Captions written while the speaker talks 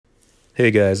Hey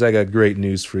guys, I got great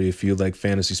news for you if you like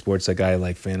fantasy sports like I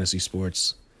like fantasy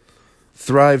sports.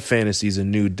 Thrive Fantasy is a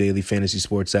new daily fantasy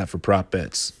sports app for prop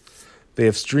bets. They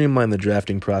have streamlined the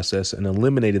drafting process and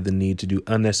eliminated the need to do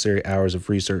unnecessary hours of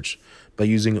research by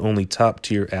using only top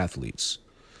tier athletes.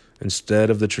 Instead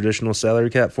of the traditional salary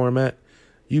cap format,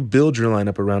 you build your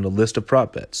lineup around a list of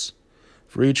prop bets.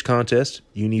 For each contest,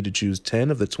 you need to choose 10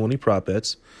 of the 20 prop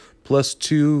bets, plus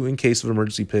 2 in case of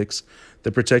emergency picks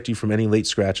that protect you from any late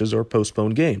scratches or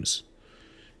postponed games.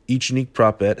 Each unique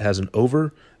prop bet has an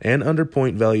over and under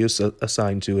point value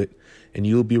assigned to it, and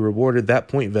you will be rewarded that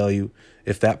point value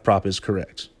if that prop is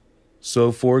correct.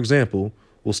 So, for example,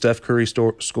 will Steph Curry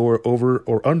score over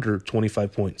or under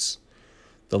 25 points?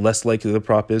 The less likely the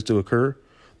prop is to occur,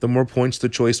 the more points the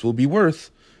choice will be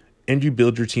worth, and you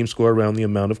build your team score around the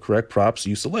amount of correct props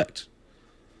you select.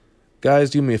 Guys,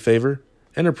 do me a favor,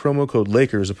 enter promo code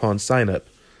Lakers upon sign up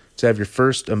to have your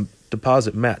first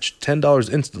deposit matched $10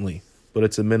 instantly, but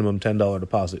it's a minimum $10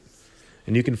 deposit.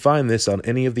 And you can find this on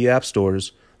any of the app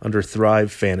stores under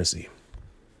Thrive Fantasy.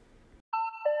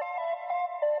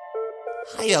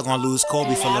 How y'all gonna lose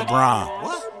Kobe for LeBron?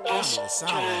 What? That's what it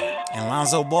sound like. And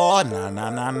Lonzo Ball?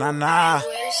 Nah.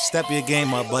 Step your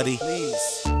game up, buddy.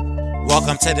 Please.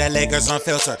 Welcome to the Lakers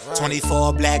Unfiltered.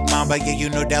 24 Black Mamba, yeah, you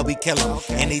know that we kill 'em.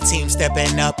 Any team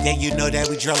stepping up, yeah, you know that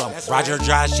we drill 'em. Roger,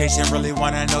 Josh, Jason, really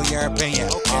wanna know your opinion.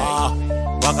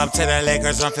 Welcome to the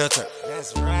Lakers Unfiltered.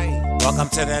 That's right. Welcome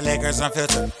to the Lakers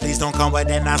Unfiltered. Please don't come with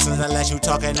that nonsense unless you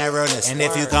talking that realness. And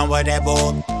if you come with that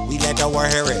bull, we let the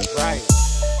world hear it. Right.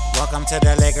 Welcome to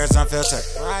the Lakers Unfiltered.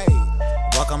 Right.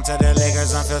 Welcome to the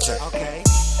Lakers Unfiltered. Okay.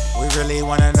 We really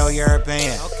wanna know your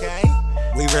opinion. Okay.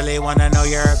 We really wanna know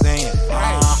your opinion.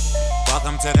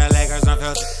 Welcome to the Lakers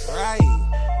Unfiltered. Right.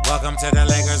 Welcome to the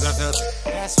Lakers Unfiltered.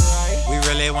 That's right. We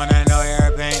really wanna know your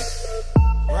opinion.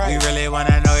 Right. We really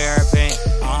wanna know your opinion.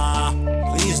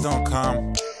 Please don't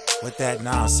come with that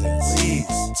nonsense. Please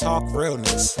talk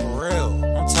realness. For real.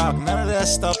 Don't talk none of that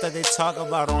stuff that they talk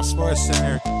about on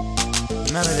SportsCenter.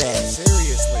 None of that.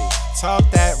 Seriously. Talk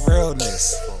that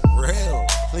realness. For real.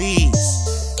 Please.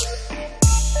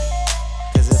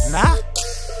 Cause if not,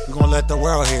 we're gonna let the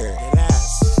world hear it. It has.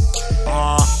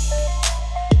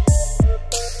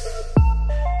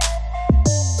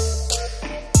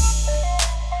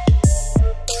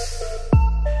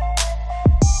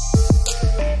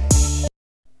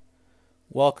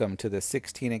 Welcome to the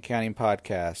 16 and Counting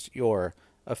Podcast, your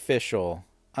official,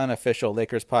 unofficial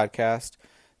Lakers podcast.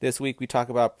 This week we talk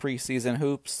about preseason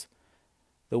hoops,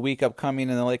 the week upcoming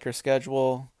in the Lakers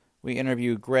schedule. We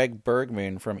interview Greg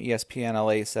Bergman from ESPN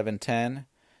LA 710,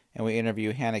 and we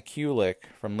interview Hannah Kulik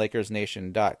from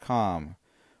LakersNation.com.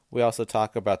 We also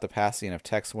talk about the passing of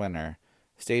Tex Winter.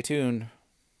 Stay tuned.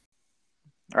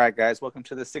 All right, guys, welcome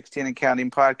to the 16 and Counting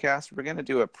Podcast. We're going to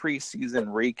do a preseason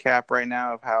recap right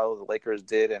now of how the Lakers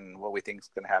did and what we think is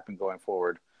going to happen going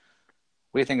forward.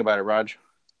 What do you think about it, Raj?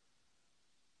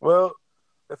 Well,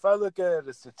 if I look at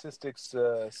a statistics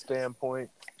standpoint,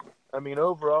 I mean,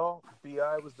 overall,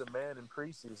 B.I. was the man in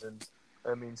preseason.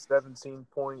 I mean,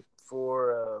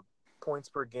 17.4 points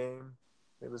per game.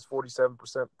 It was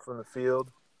 47% from the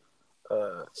field.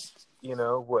 I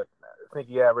think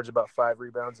he averaged about 5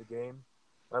 rebounds a game.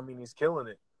 I mean, he's killing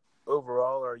it.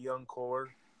 Overall, our young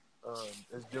core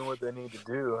is doing what they need to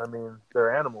do. I mean,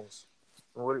 they're animals.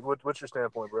 What's your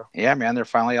standpoint, bro? Yeah, man, they're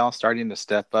finally all starting to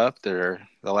step up. The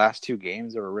last 2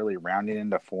 games they were really rounding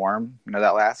into form. You know,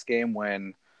 that last game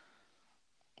when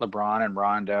LeBron and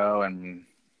Rondo and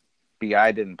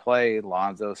B.I. didn't play,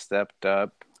 Lonzo stepped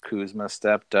up, Kuzma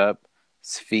stepped up,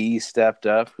 Svi stepped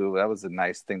up, that was a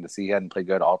nice thing to see. He hadn't played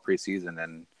good all preseason,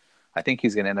 and I think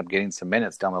he's going to end up getting some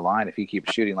minutes down the line if he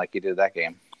keeps shooting like he did that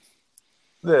game.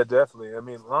 Yeah, definitely. I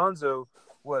mean, Lonzo,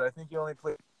 I think he only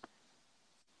played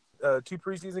 2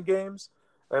 preseason games.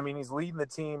 I mean, he's leading the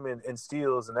team in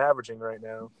steals and averaging right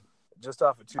now, just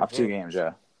off of 2 games. Off 2 games,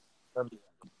 yeah.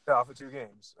 Off of 2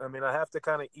 games. I mean, I have to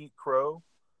kind of eat crow.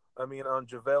 I mean, on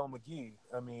JaVale McGee.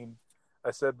 I mean,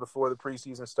 I said before the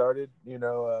preseason started,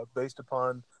 based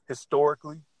upon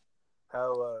historically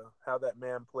how that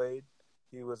man played,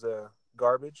 he was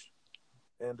garbage.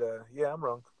 And, I'm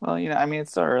wrong. Well, I mean,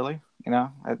 it's so early.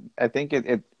 I think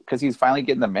it because he's finally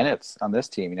getting the minutes on this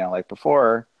team. Like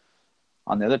before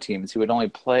on the other teams, he would only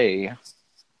play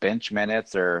bench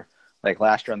minutes, or like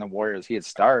last year on the Warriors, he'd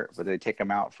start, but they'd take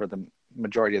him out for the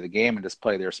majority of the game and just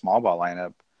play their small ball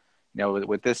lineup.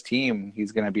 With this team,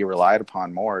 he's going to be relied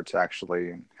upon more to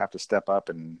actually have to step up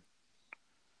and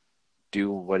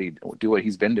do what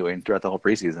he's been doing throughout the whole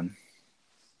preseason.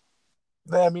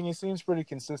 I mean, he seems pretty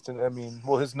consistent. I mean,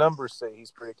 his numbers say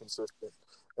he's pretty consistent.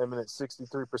 I mean, it's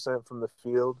 63% from the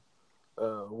field,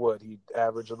 He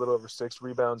averaged a little over 6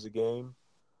 rebounds a game.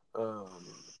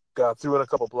 Got through in a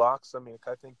couple blocks. I mean,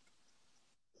 I think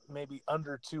maybe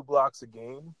under 2 blocks a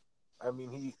game. I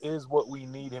mean, he is what we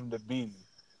need him to be.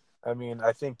 I mean,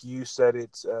 I think you said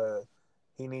it.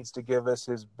 He needs to give us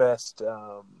his best.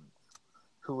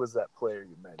 Who was that player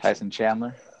you mentioned? Tyson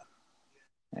Chandler.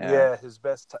 Yeah, his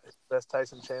best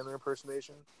Tyson Chandler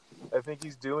impersonation. I think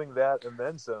he's doing that and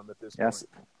then some at this point.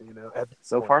 You know,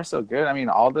 so far so good. I mean,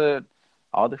 all the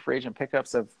free agent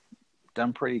pickups have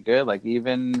done pretty good. Like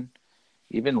even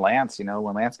Lance, you know,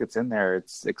 when Lance gets in there,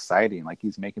 it's exciting. Like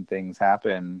he's making things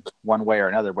happen one way or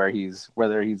another.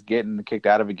 Whether he's getting kicked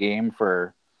out of a game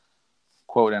for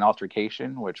quote an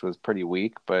altercation, which was pretty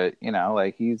weak, but you know,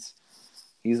 like he's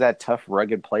that tough,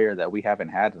 rugged player that we haven't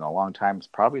had in a long time.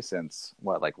 Probably since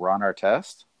like Ron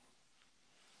Artest.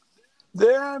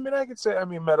 Yeah, I mean, I could say,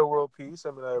 Meta World Peace.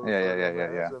 I mean,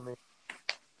 Yeah.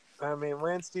 I mean,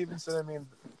 Lance Stevenson. I mean,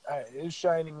 his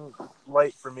shining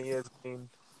light for me is,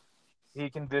 he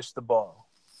can dish the ball,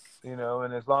 you know,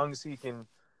 and as long as he can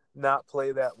not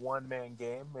play that one-man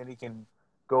game and he can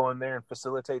go in there and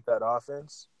facilitate that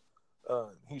offense,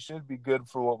 he should be good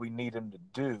for what we need him to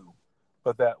do.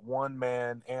 But that one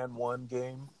man and one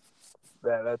game,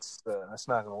 that's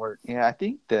not going to work. Yeah, I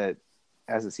think that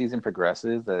as the season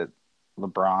progresses, that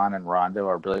LeBron and Rondo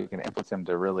are really going to influence him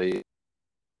to really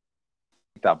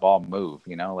make that ball move.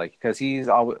 You know, like because he's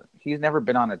never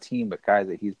been on a team with guys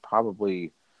that he's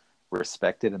probably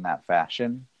respected in that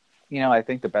fashion. You know, I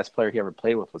think the best player he ever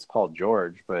played with was Paul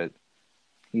George, but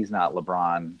he's not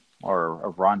LeBron or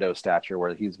of Rondo stature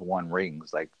where he's won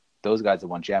rings. Like those guys have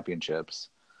won championships.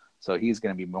 So he's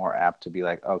going to be more apt to be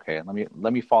like, okay,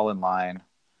 let me fall in line,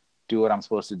 do what I'm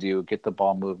supposed to do, get the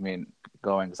ball movement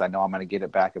going because I know I'm going to get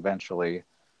it back eventually,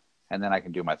 and then I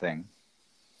can do my thing.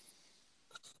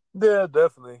 Yeah,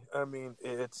 definitely. I mean,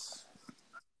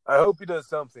 I hope he does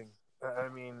something. I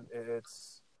mean,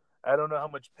 I don't know how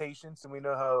much patience, and we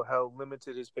know how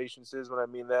limited his patience is. When I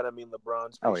mean that, I mean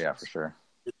LeBron's patience. Oh, yeah, for sure.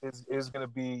 Is going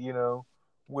to be, you know,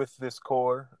 with this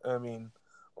core. I mean,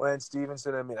 Lance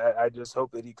Stevenson, I mean, I just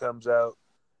hope that he comes out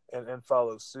and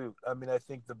follows suit. I mean, I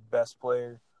think the best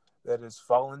player that has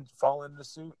fallen into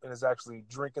suit and is actually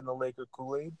drinking the Laker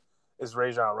Kool-Aid is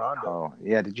Rajon Rondo. Oh,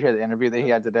 yeah. Did you hear the interview that he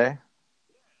had today?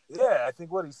 Yeah, I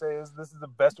think what he said is this is the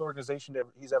best organization that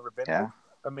he's ever been with.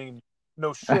 I mean,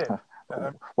 no shit.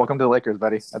 Welcome to the Lakers,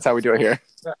 buddy. That's how we do it here.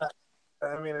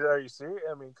 I mean, are you serious?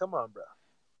 I mean, come on, bro.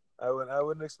 I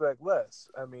wouldn't expect less.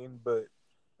 I mean,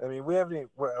 we haven't.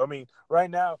 I mean, right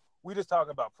now we just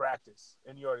talking about practice,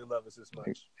 and you already love us this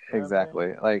much. Exactly. I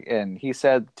mean? Like, and he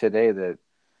said today that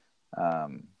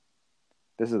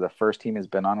this is the first team he's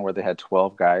been on where they had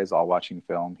 12 guys all watching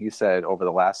film. He said over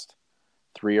the last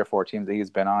 3 or 4 teams that he's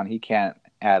been on, he can't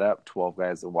add up 12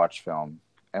 guys that watch film,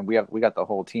 and we got the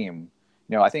whole team.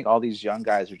 You know, I think all these young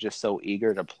guys are just so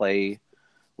eager to play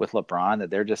with LeBron that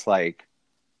they're just like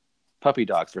puppy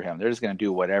dogs for him. They're just going to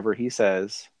do whatever he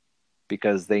says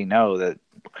because they know that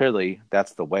clearly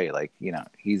that's the way. Like, you know,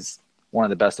 he's one of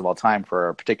the best of all time for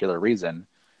a particular reason,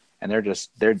 and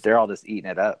they're all just eating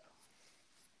it up.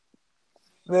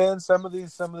 Man, some of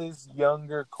these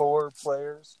younger core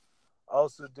players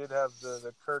also did have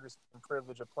the courtesy and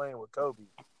privilege of playing with Kobe.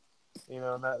 You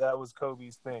know, and that was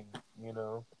Kobe's thing. You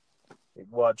know,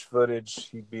 he'd watch footage,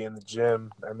 he'd be in the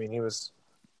gym. I mean, he was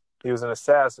an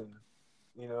assassin.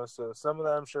 You know, so some of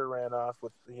that I'm sure ran off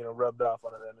with, you know, rubbed off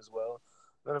on them as well.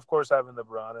 Then of course having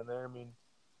LeBron in there, I mean,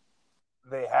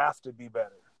 they have to be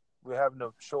better. We have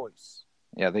no choice.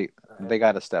 Yeah, they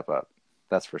got to step up.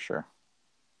 That's for sure.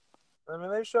 I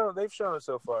mean, they've shown it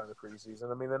so far in the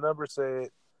preseason. I mean, the numbers say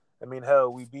it. I mean,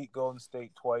 hell, we beat Golden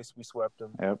State twice. We swept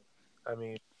them. Yep. I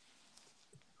mean,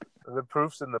 the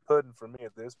proof's in the pudding for me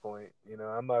at this point. You know,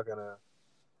 I'm not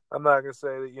gonna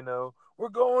say that, you know, we're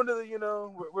going to the, you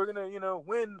know, we're gonna, you know,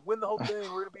 win the whole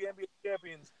thing. We're gonna be NBA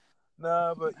champions.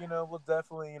 No, but you know, we'll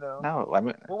definitely, you know, no, I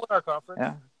mean, we'll win our conference.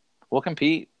 Yeah, we'll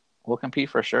compete. We'll compete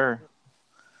for sure.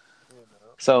 You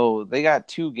know. So they got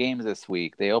 2 games this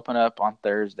week. They open up on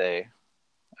Thursday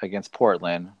against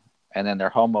Portland, and then their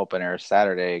home opener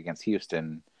Saturday against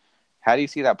Houston. How do you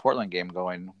see that Portland game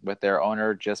going with their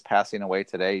owner just passing away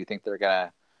today? You think they're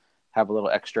gonna have a little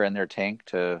extra in their tank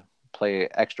to play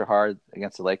extra hard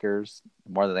against the Lakers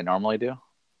more than they normally do?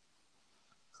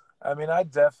 I mean, I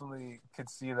definitely could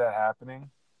see that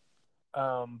happening.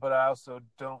 But I also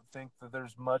don't think that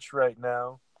there's much right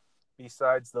now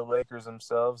besides the Lakers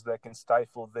themselves that can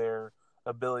stifle their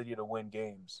ability to win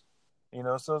games. You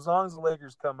know, so as long as the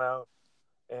Lakers come out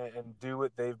and do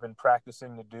what they've been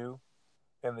practicing to do,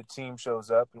 and the team shows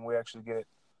up and we actually get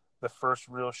the first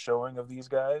real showing of these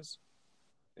guys,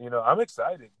 I'm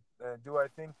excited. Do I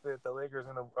think that the Lakers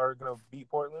are gonna beat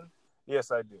Portland?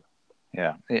 Yes, I do.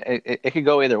 Yeah, it could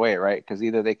go either way, right? Because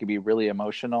either they could be really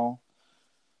emotional.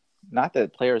 Not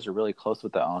that players are really close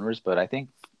with the owners, but I think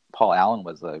Paul Allen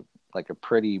was a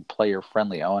pretty player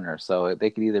friendly owner. So they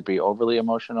could either be overly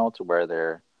emotional to where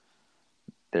they're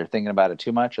thinking about it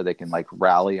too much, or they can like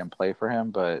rally and play for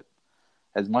him. But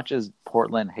as much as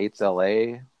Portland hates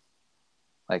LA,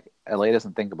 like LA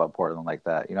doesn't think about Portland like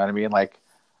that. You know what I mean? Like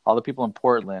all the people in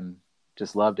Portland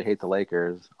just love to hate the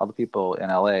Lakers. All the people in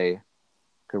LA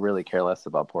could really care less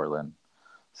about Portland.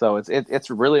 So it's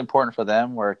really important for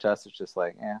them. Where to us, it's just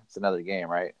like, it's another game,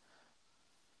 right?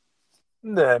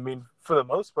 No, I mean, for the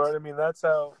most part, I mean that's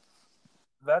how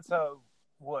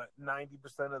what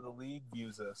 90% of the league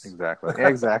views us.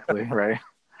 Exactly, right.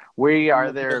 We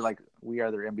are their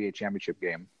NBA championship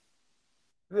game.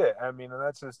 Yeah, I mean, and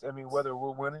that's just, I mean, whether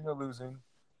we're winning or losing,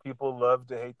 people love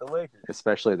to hate the Lakers,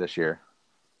 especially this year.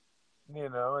 And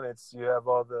you have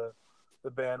all the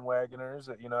bandwagoners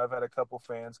that I've had a couple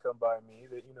fans come by me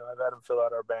that I've had them fill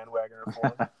out our bandwagoner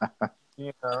form.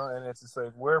 And it's just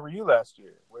like, where were you last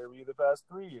year? Where were you the past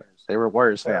 3 years? They were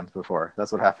Warriors fans before.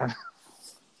 That's what happened.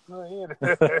 No, they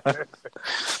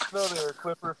were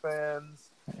Clipper fans.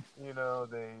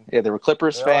 They were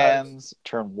Clippers fans,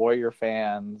 turned Warrior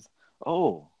fans.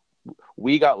 Oh,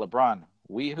 we got LeBron.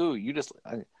 We who? You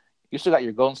still got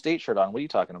your Golden State shirt on. What are you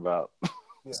talking about?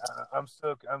 Yeah, I'm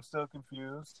still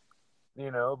confused.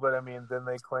 But I mean, then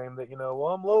they claim that well,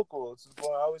 I'm local. This is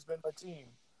why I've always been my team.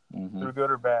 Mm-hmm. Through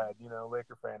good or bad,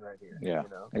 Laker fan right here. Yeah,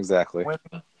 exactly.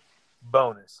 Winning,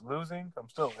 bonus. Losing, I'm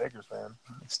still a Lakers fan.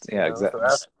 Yeah, exactly.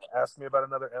 So ask me about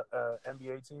another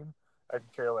NBA team. I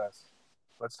could care less.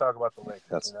 Let's talk about the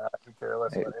Lakers. I could care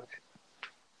less about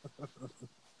it.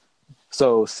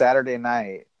 So Saturday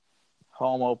night,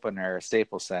 home opener,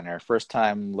 Staples Center. First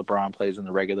time LeBron plays in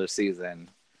the regular season,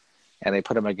 and they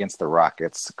put him against the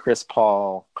Rockets. Chris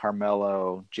Paul,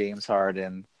 Carmelo, James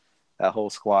Harden, that whole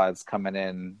squad's coming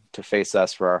in to face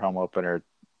us for our home opener.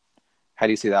 How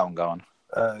do you see that one going?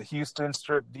 Houston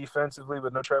stripped defensively,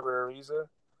 but no Trevor Ariza.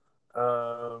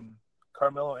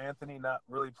 Carmelo Anthony not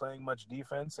really playing much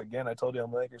defense. Again, I told you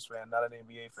I'm a Lakers fan, not an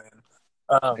NBA fan.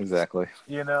 Exactly.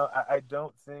 I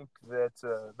don't think that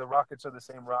the Rockets are the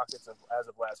same Rockets as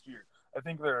of last year. I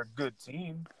think they're a good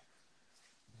team,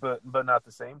 but not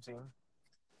the same team.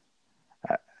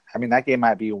 I mean, that game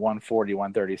might be 140,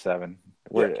 137.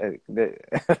 Yeah.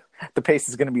 The pace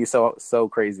is going to be so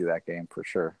crazy that game for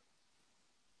sure.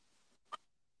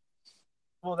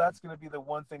 Well, that's going to be the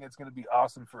one thing that's going to be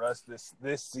awesome for us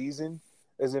this season.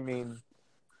 Is, I mean,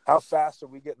 how fast are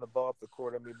we getting the ball up the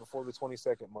court? I mean, before the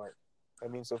 20-second mark. I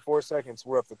mean, so 4 seconds,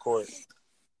 we're up the court,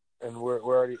 and we're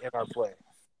already in our play.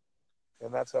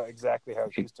 And that's exactly how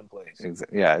Houston plays.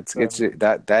 Yeah,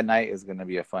 that night is going to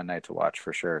be a fun night to watch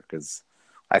for sure, because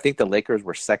I think the Lakers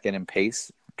were second in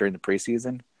pace during the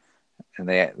preseason, and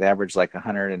they averaged like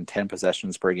 110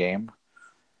 possessions per game,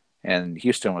 and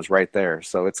Houston was right there.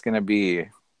 So it's going to be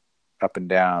up and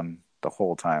down the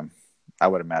whole time, I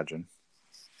would imagine.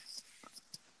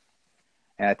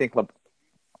 And I think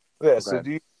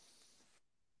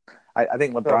I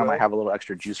think LeBron might have a little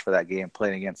extra juice for that game,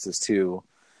 playing against his two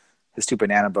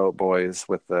banana boat boys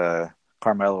with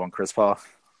Carmelo and Chris Paul.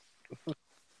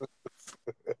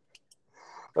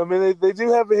 I mean, they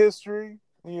do have a history,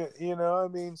 I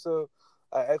mean, so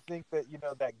I think that,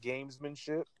 that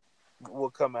gamesmanship will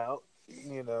come out, I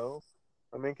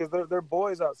mean, because they're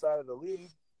boys outside of the league.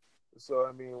 So,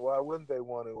 I mean, why wouldn't they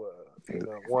want to,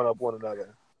 one up one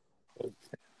another?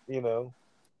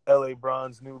 L.A.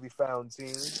 Bron's newly found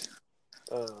team.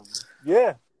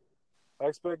 Yeah, I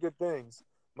expect good things.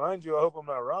 Mind you, I hope I'm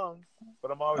not wrong, but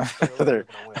I'm always saying they're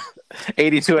going to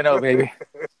win. 82-0, baby.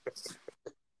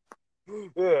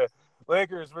 Yeah,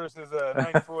 Lakers versus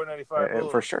 94, 95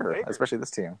 Bulls. For sure, Lakers. Especially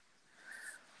this team.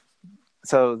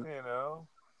 So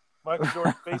Michael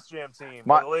Jordan Space Jam team.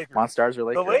 The Lakers. Monstars are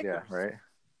Lakers. The Lakers. Yeah, right.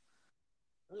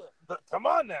 Come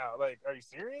on now, like, are you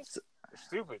serious? You're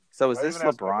stupid. So is this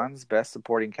LeBron's best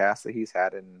supporting cast that he's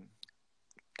had in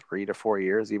 3 to 4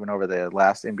 years, even over the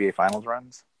last NBA Finals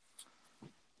runs?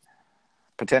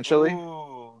 Potentially.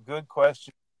 Ooh, good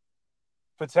question.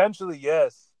 Potentially,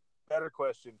 yes. Better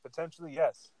question. Potentially,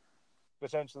 yes.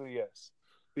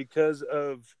 Because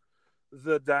of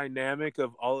the dynamic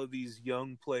of all of these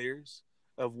young players,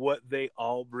 of what they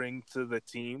all bring to the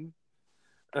team.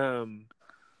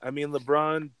 I mean,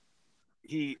 LeBron,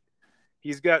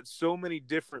 he's got so many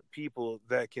different people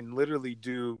that can literally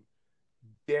do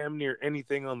damn near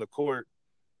anything on the court,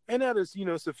 and at a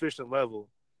sufficient level.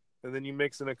 And then you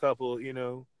mix in a couple,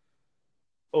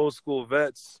 old school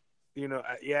vets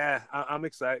I'm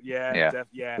excited. Yeah, Yeah.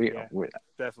 yeah,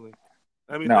 definitely.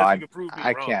 I mean, No, unless you can prove me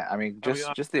I wrong. can't. I mean,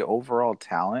 just the overall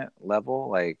talent level,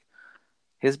 like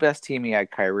his best team, he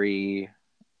had Kyrie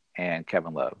and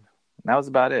Kevin Love. And that was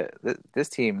about it. This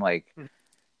team, like,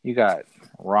 you got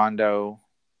Rondo,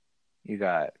 you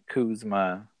got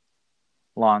Kuzma,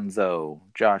 Lonzo,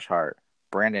 Josh Hart,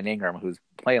 Brandon Ingram, who's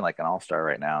playing like an all-star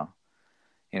right now.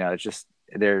 It's just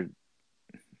they're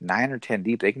 9 or 10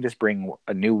 deep. They can just bring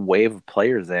a new wave of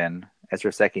players in as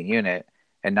their second unit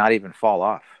and not even fall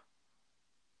off.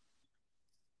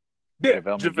 Yeah,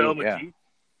 JaVale McGee,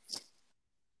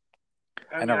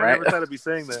 yeah. I never thought I'd be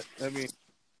saying that. I mean,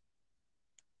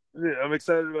 yeah, I'm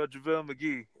excited about JaVale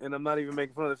McGee, and I'm not even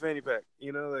making fun of the fanny pack.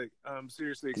 I'm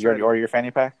seriously excited. Did you already order your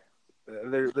fanny pack?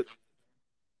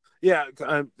 Yeah,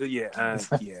 I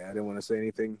didn't want to say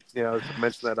anything. I was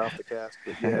mention that off the cast,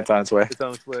 but yeah, it's on its way. It's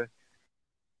on its way.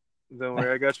 Don't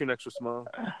worry, I got you an extra small.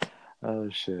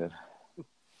 Oh shit.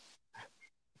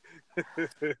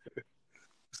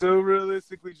 So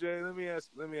realistically, Jay, let me ask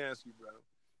you, bro.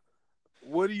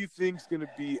 What do you think's going to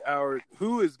be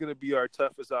who is going to be our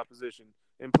toughest opposition?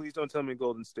 And please don't tell me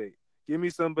Golden State. Give me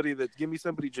somebody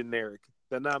generic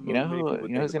that not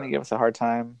who's going to give us a hard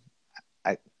time?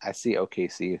 I see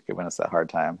OKC giving us that hard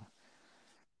time.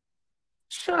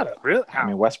 Shut up, really? I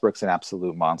mean, Westbrook's an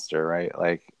absolute monster, right?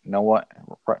 Like,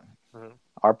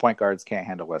 our point guards can't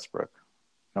handle Westbrook.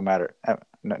 No matter,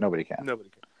 nobody can. Nobody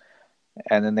can.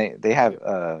 And then they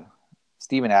have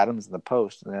Steven Adams in the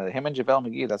post. Him and JaVale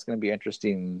McGee, that's going to be an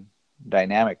interesting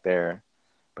dynamic there.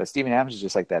 But Steven Adams is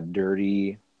just like that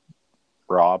dirty,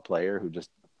 raw player who just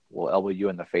will elbow you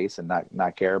in the face and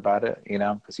not care about it,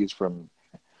 because he's from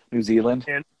New Zealand.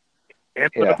 And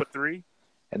put up a three.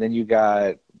 And then you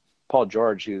got Paul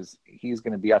George, he's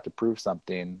going to be out to prove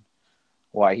something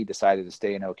why he decided to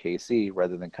stay in OKC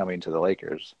rather than coming to the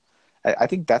Lakers. I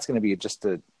think that's going to be just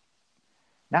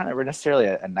not necessarily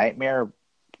a nightmare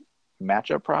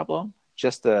matchup problem,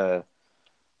 just from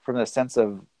the sense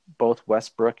of both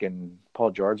Westbrook and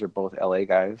Paul George are both LA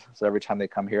guys. So every time they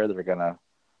come here, they're going to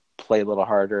play a little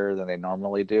harder than they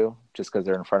normally do just because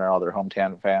they're in front of all their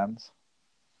hometown fans.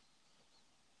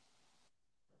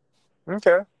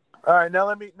 Okay. All right. Now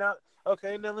let me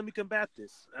combat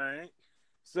this. All right.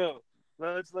 So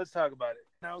let's talk about it.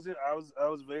 I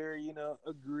was very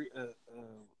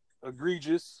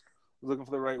egregious. Looking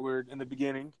for the right word in the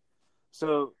beginning.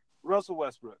 So Russell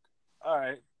Westbrook. All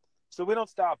right. So we don't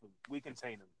stop him. We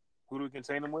contain him. Who do we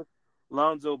contain him with?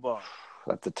 Lonzo Ball.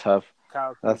 That's a tough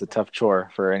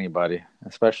chore for anybody,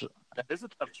 especially. That is a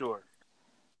tough chore.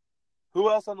 Who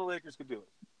else on the Lakers could do it?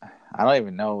 I don't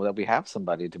even know that we have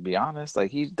somebody, to be honest.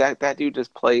 Like that dude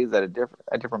just plays at a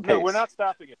different pace. No, we're not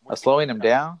stopping him. We're slowing him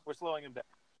down. We're slowing him down.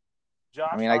 Josh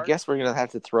I Hart, guess we're gonna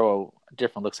have to throw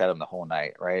different looks at him the whole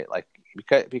night, right? Like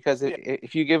because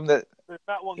if you give him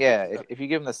if you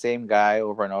give him the same guy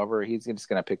over and over, he's just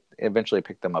gonna eventually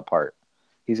pick them apart.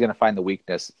 He's gonna find the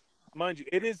weakness. Mind you,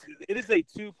 it is a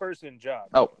 2-person job.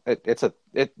 Oh, it's a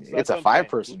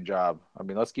 5-person job. I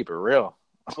mean, let's keep it real.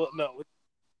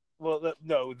 Well,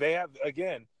 no, they have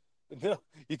again,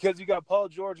 because you got Paul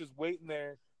George just waiting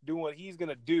there doing what he's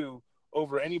gonna do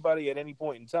over anybody at any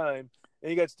point in time, and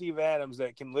you got Steve Adams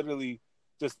that can literally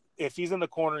just, if he's in the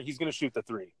corner, he's gonna shoot the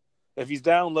three. If he's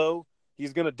down low,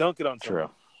 he's gonna dunk it on someone.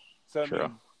 True. So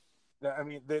True. I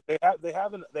mean, they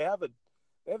have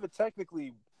a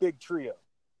technically big trio.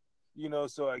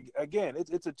 So again,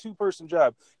 it's a 2-person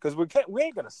job because we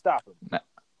ain't gonna stop him. No.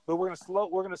 But we're gonna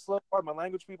slow. Pardon my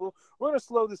language, people. We're gonna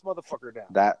slow this motherfucker down.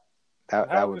 That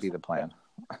would be the plan.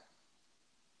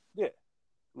 Yeah,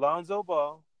 Lonzo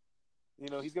Ball.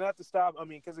 He's gonna have to stop. I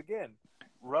mean, because again,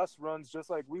 Russ runs just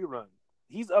like we run.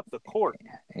 He's up the court.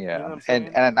 Yeah,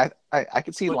 and I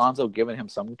could see Lonzo giving him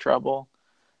some trouble,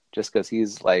 just because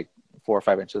he's like 4 or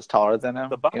 5 inches taller than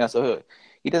him. So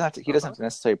he doesn't have to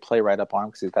necessarily play right up on him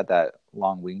because he's got that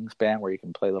long wingspan where you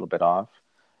can play a little bit off.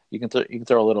 You can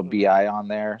throw a little BI on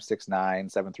there, 6'9",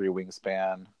 7'3"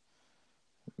 wingspan.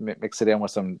 Mix it in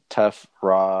with some tough,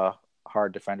 raw,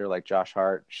 hard defender like Josh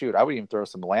Hart. Shoot, I would even throw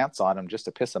some Lance on him just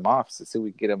to piss him off, so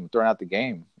we get him thrown out the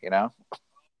game.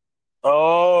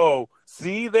 Oh,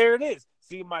 see, there it is.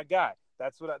 See, my guy.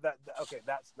 That's what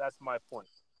that's my point.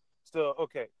 So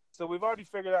we've already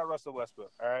figured out Russell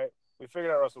Westbrook. All right, we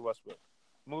figured out Russell Westbrook.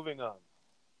 Moving on.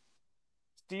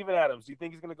 Steven Adams. Do you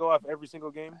think he's going to go off every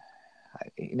single game?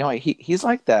 He's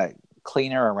like that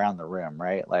cleaner around the rim,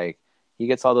 right? Like he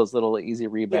gets all those little easy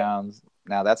rebounds. Yeah.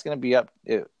 Now that's going to be up.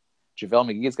 JaVale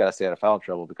McGee's got to stay out of foul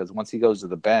trouble because once he goes to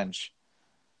the bench,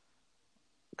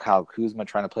 Kyle Kuzma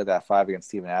trying to play that 5 against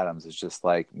Steven Adams is just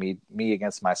like me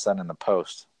against my son in the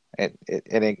post. it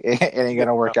ain't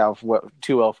gonna work out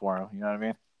too well for him. You know what I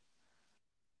mean?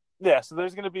 Yeah. So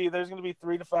there's gonna be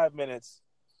 3 to 5 minutes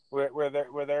where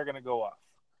they're gonna go off,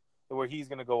 where he's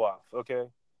gonna go off. Okay.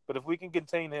 But if we can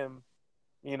contain him,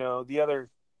 the other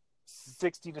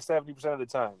 60 to 70% of the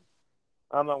time,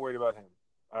 I'm not worried about him.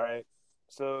 All right.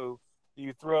 So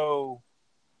you throw.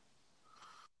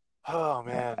 Oh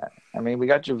man. I mean, we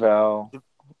got JaVale.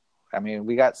 I mean,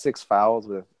 we got 6 fouls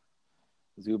with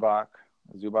Zubac.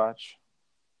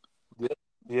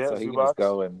 Yeah. So he can just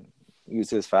go and use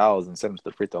his fouls and send him to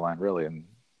the free throw line, really, and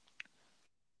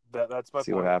that's my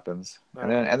see point. what happens.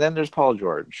 And then there's Paul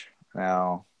George.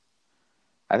 Now,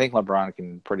 I think LeBron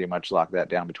can pretty much lock that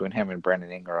down between him and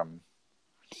Brandon Ingram.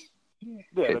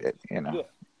 Yeah.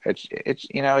 It's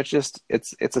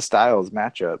a styles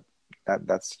matchup.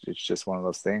 It's just one of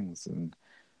those things. And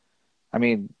I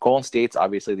mean, Golden State's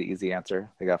obviously the easy answer.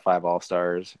 They got 5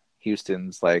 All-Stars.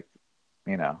 Houston's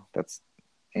that's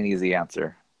an easy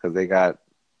answer because they got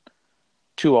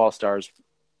 2 All-Stars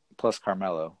plus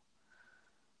Carmelo.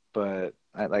 But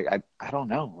I don't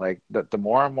know. Like the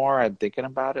more and more I'm thinking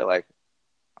about it, like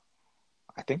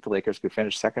I think the Lakers could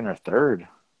finish second or third.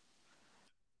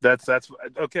 That's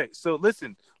okay. So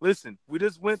listen. We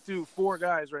just went through 4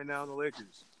 guys right now in the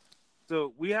Lakers.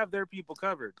 So we have their people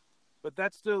covered, but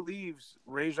that still leaves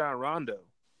Rajon Rondo.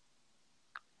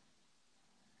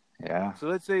 Yeah. So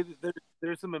let's say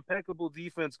there's some impeccable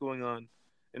defense going on,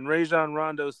 and Rajon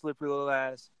Rondo's slippery little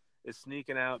ass is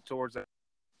sneaking out towards the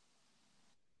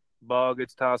ball,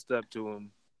 gets tossed up to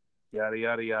him, yada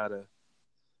yada yada.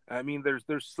 I mean, there's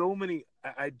so many.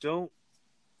 I don't.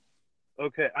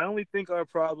 Okay, I only think our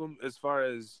problem as far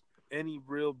as any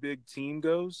real big team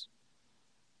goes.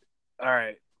 All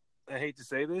right, I hate to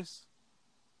say this,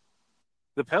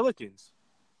 the Pelicans.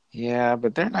 Yeah,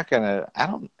 but they're not gonna.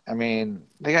 I mean,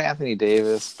 they got Anthony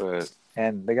Davis,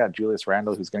 and they got Julius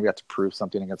Randle, who's gonna have to prove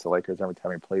something against the Lakers every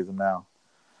time he plays them now.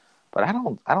 But I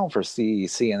don't foresee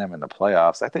seeing them in the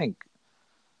playoffs. I think.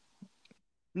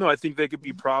 No, I think they could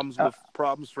be problems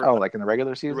for. Oh, like in the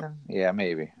regular season? Yeah,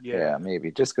 maybe. Yeah,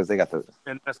 maybe. Just because they got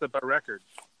and messed up our record.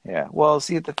 Yeah. Well,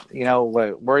 see,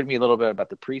 what worried me a little bit about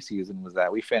the preseason was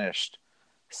that we finished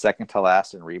second to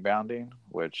last in rebounding,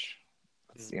 which,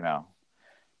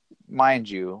 mind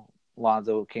you,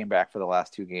 Lonzo came back for the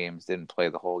last 2 games, didn't play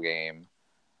the whole game.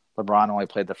 LeBron only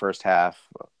played the first half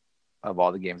of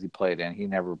all the games he played in. He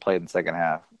never played in the second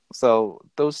half. So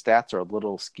those stats are a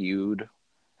little skewed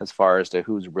as far as to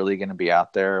who's really going to be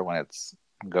out there when it's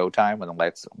go time, when the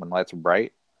lights are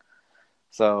bright.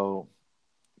 So,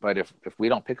 but if we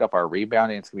don't pick up our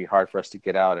rebounding, it's going to be hard for us to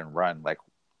get out and run like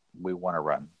we want to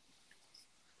run.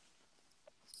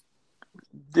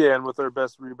 Yeah, and with our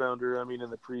best rebounder, I mean,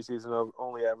 in the preseason, of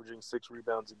only averaging 6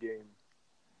 rebounds a game.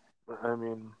 I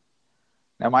mean,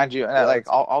 now mind you,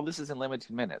 all this is in limited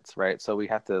minutes, right? So we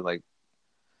have to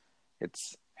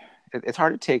it's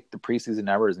hard to take the preseason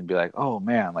numbers and be like, oh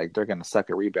man, like they're going to suck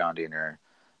at rebounding or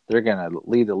they're going to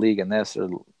lead the league in this or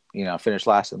finish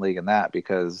last in the league in that,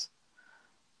 because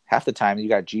half the time you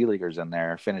got G Leaguers in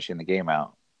there finishing the game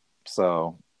out.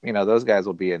 So those guys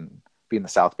will be in the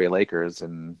South Bay Lakers,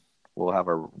 and we'll have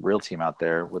a real team out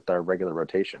there with our regular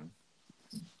rotation.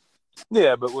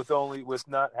 Yeah, but with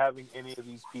not having any of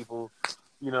these people,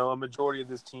 a majority of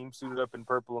this team suited up in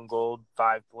purple and gold,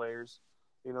 5 players.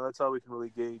 That's how we can really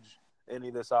gauge any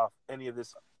of this off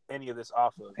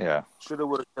of. Yeah. Shoulda,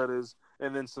 woulda, couldas,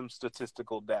 and then some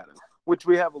statistical data, which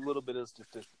we have a little bit of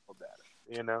statistical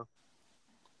data.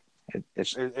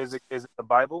 Is it the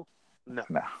Bible? No.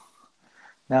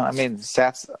 I mean,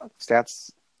 stats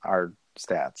are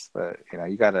stats, but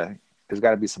there's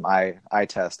got to be some eye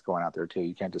test going out there too.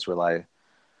 You can't just rely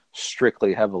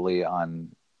strictly heavily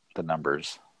on the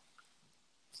numbers.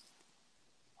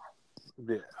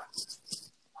 Yeah.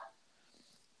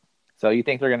 So you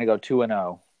think they're going to go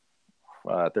 2-0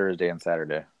 Thursday and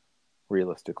Saturday,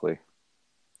 realistically?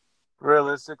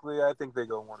 Realistically, I think they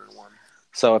go 1-1.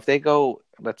 So if they go,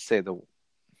 let's say the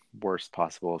worst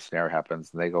possible scenario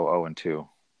happens, and they go 0-2.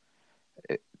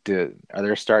 Are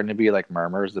there starting to be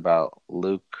murmurs about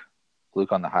Luke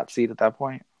on the hot seat at that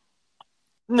point?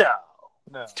 No.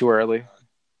 It's too early.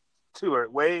 Too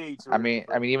early, way too early.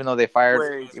 I mean, even though they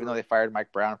fired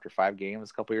Mike Brown after 5 games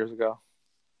a couple years ago.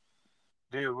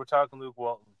 Dude, we're talking Luke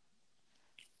Walton.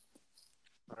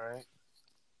 All right.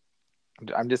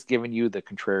 I'm just giving you the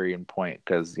contrarian point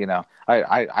because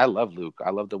I love Luke.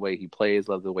 I love the way he plays,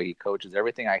 love the way he coaches.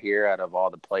 Everything I hear out of all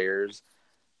the players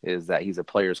is that he's a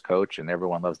player's coach and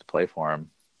everyone loves to play for him.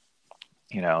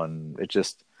 And it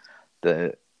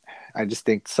I just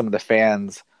think some of the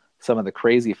fans, some of the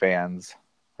crazy fans,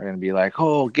 are going to be like,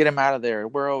 oh, get him out of there.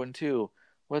 We're 0-2.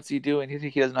 What's he doing? You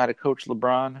think he doesn't know how to coach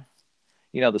LeBron?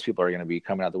 You know, those people are going to be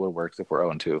coming out the woodworks if we're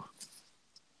 0-2.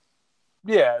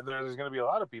 Yeah, there's going to be a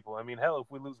lot of people. I mean, hell, if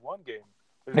we lose one game,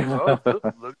 look,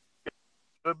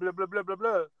 blah, blah, blah, blah, blah,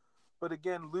 blah. But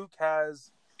again, Luke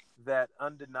has that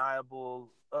undeniable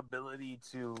ability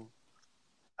to,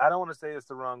 I don't want to say this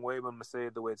the wrong way, but I'm going to say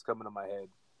it the way it's coming to my head.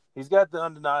 He's got the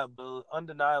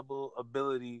undeniable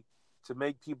ability to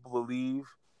make people believe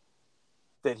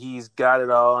that he's got it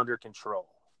all under control.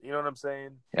 You know what I'm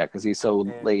saying? Yeah, because he's so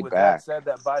laid with back. That said,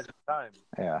 that buys him time.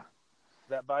 Yeah.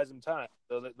 That buys him time.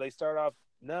 So they start off,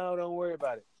 no, don't worry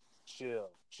about it. Chill.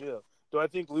 Do I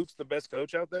think Luke's the best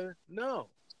coach out there? No.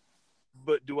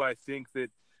 But do I think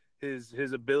that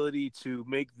his ability to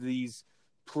make these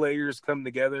players come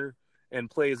together and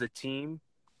play as a team,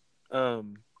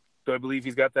 do I believe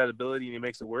he's got that ability and he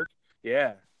makes it work?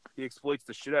 Yeah. He exploits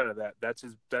the shit out of that. That's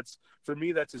for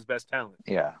me, that's his best talent.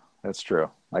 Yeah, that's true.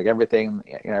 Like everything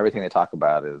they talk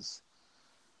about is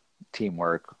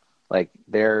teamwork. Like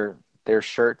their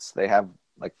shirts, they have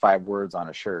like 5 words on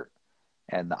a shirt,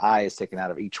 and the I is taken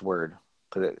out of each word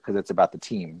because it's about the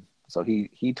team. So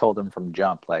he told them from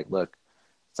jump, like, look,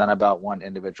 it's not about one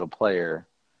individual player.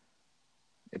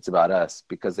 It's about us,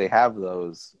 because they have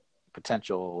those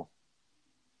potential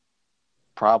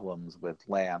problems with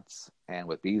Lance and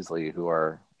with Beasley, who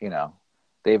are,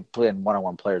 they've played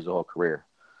one-on-one players the whole career.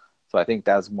 So I think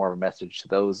that's more of a message to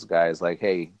those guys, like,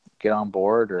 hey, get on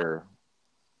board, or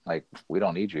like, we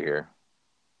don't need you here.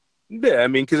 Yeah, I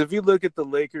mean, because if you look at the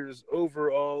Lakers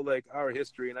overall, like our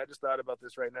history, and I just thought about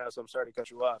this right now, so I'm sorry to cut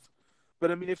you off.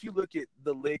 But I mean, if you look at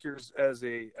the Lakers as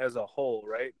a whole,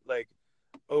 right? Like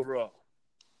overall,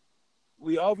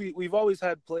 we've always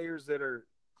had players that are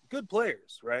good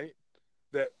players, right?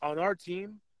 That on our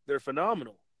team, they're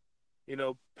phenomenal.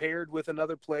 Paired with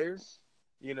another player,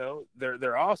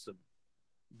 they're awesome.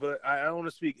 But I don't want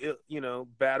to speak,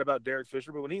 bad about Derek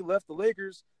Fisher. But when he left the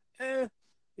Lakers,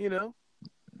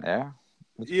 Yeah,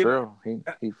 it's true.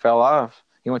 He fell off.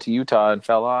 He went to Utah and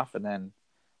fell off, and then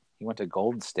he went to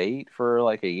Golden State for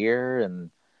like a year, and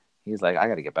he's like, I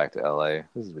got to get back to LA.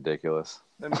 This is ridiculous.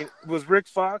 I mean, was Rick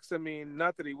Fox? I mean,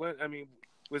 not that he went. I mean,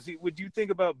 was he? Would you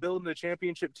think about building a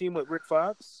championship team with Rick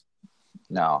Fox?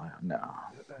 No,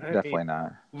 definitely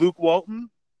not. Luke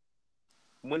Walton,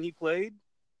 when he played,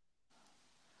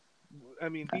 I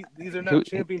mean, these are not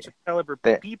championship caliber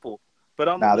people. But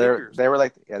on the Lakers, they were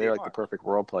like the perfect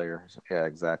role players. Yeah,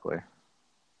 exactly.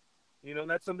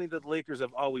 That's something that the Lakers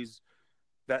have always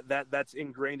that's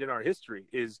ingrained in our history.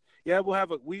 Is we'll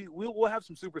have we'll have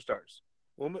some superstars.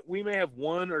 We may have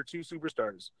 1 or 2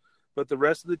 superstars, but the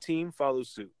rest of the team follows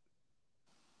suit.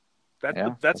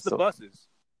 That's the buses.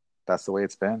 That's the way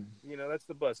it's been. That's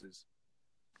the buses.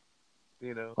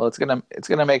 Well, it's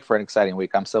gonna make for an exciting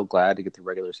week. I'm so glad to get the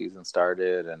regular season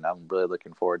started, and I'm really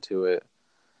looking forward to it.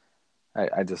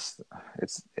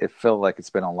 It feels like it's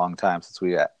been a long time since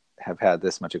we have had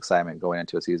this much excitement going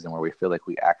into a season where we feel like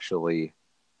we actually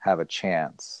have a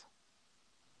chance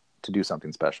to do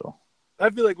something special. I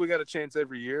feel like we got a chance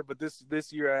every year, but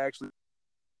this year I actually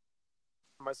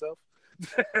myself.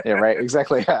 Yeah, right.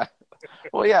 Exactly. Yeah.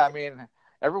 Well, yeah. I mean,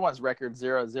 everyone's record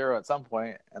 0-0 at some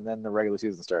point, and then the regular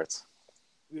season starts.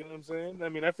 You know what I'm saying? I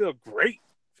mean, I feel great.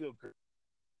 Then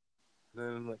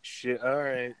I'm like, shit. All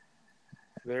right.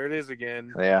 There it is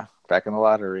again. Yeah, back in the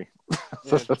lottery.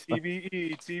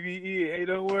 TBE. Hey,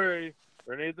 don't worry.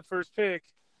 Renee's the first pick.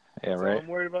 Yeah, right. I'm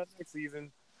worried about next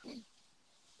season.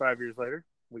 5 years later,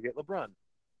 we get LeBron.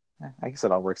 I guess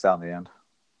it all works out in the end.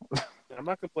 I'm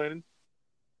not complaining.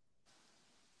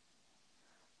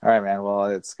 All right, man. Well,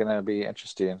 it's gonna be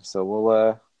interesting.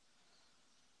 So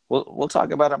we'll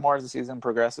talk about it more as the season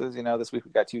progresses. This week we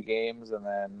got 2 games, and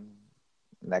then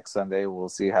next Sunday we'll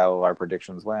see how our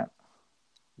predictions went.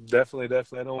 Definitely.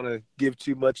 I don't want to give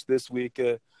too much this week.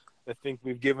 I think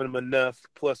we've given them enough.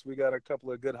 Plus, we got a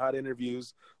couple of good hot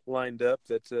interviews lined up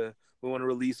that we want to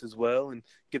release as well and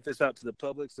get this out to the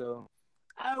public. So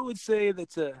I would say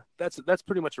that's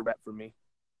pretty much a wrap for me.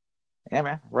 Yeah,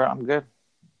 man. I'm good.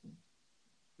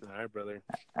 All right, brother.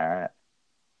 All right.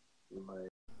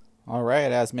 All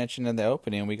right. As mentioned in the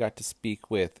opening, we got to speak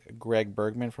with Greg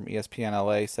Bergman from ESPN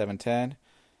LA 710.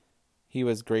 He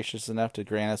was gracious enough to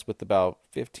grant us with about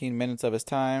 15 minutes of his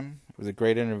time. It was a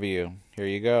great interview. Here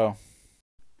you go.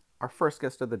 Our first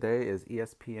guest of the day is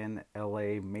ESPN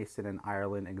LA Mason and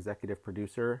Ireland executive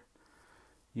producer.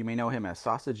 You may know him as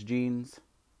Sausage Jeans,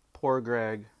 Poor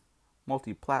Greg,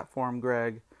 Multi-Platform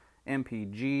Greg,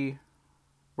 MPG.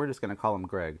 We're just going to call him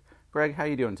Greg. Greg, how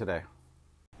you doing today?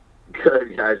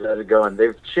 Good, guys. How's it going?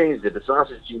 They've changed it. The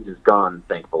sausage cheese is gone,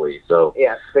 thankfully. So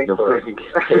Yeah, thankfully.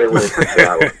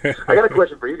 I got a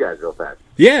question for you guys real fast.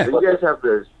 Yeah. So you guys have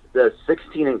the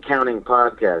 16 and Counting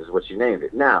podcast, what you named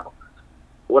it. Now,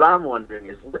 what I'm wondering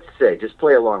is, let's say, just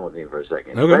play along with me for a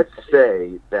second. Okay. Let's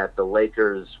say that the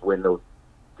Lakers win the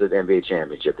NBA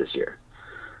championship this year.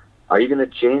 Are you going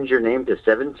to change your name to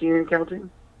 17 and Counting?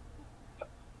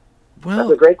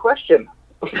 That's a great question.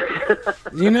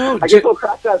 You know, I guess we'll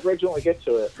cross that bridge when we get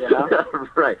to it, you know?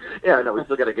 Right. Yeah, no, we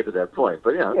still got to get to that point.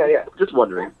 But, Yeah. just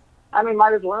wondering. I mean,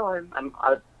 might as well.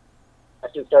 I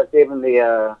should start saving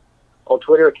the old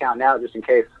Twitter account now just in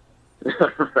case.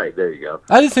 Right, there you go.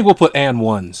 I just think we'll put and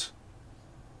ones.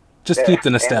 Just Yeah, keep the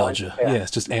and nostalgia. ones, yeah. Yeah,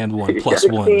 it's just and one plus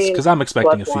 16 ones because I'm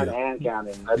expecting a plus few. one and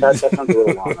counting. That sounds a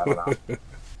little long. I don't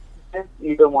know.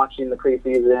 You've been watching the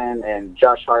preseason, and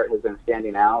Josh Hart has been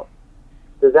standing out.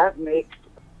 Does that make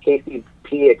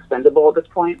KCP expendable at this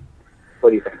point? What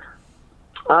do you think?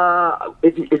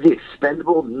 Is he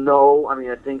expendable? No. I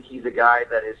mean, I think he's a guy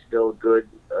that is still good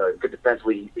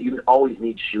defensively. You always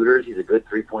need shooters. He's a good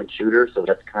three-point shooter, so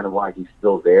that's kind of why he's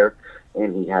still there.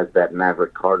 And he has that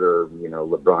Maverick Carter,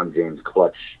 LeBron James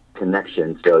clutch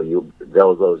connection. So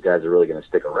those guys are really going to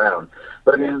stick around.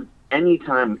 But I mean,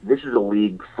 anytime this is a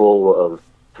league full of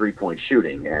three-point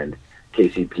shooting, and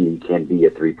KCP can be a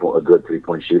good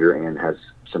three-point shooter and has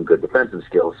some good defensive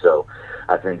skills. So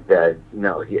I think that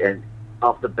and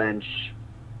off the bench,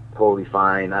 totally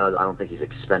fine. I don't think he's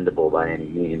expendable by any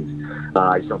means.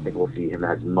 I just don't think we'll see him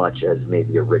as much as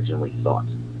maybe originally thought.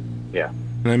 Yeah.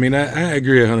 I mean, I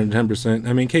agree 110%.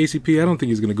 I mean, KCP, I don't think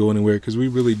he's going to go anywhere because we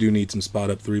really do need some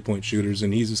spot-up three-point shooters,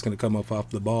 and he's just going to come off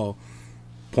the ball,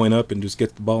 point up, and just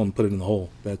get the ball and put it in the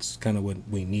hole. That's kind of what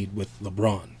we need with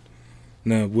LeBron.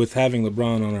 Now, with having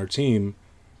LeBron on our team,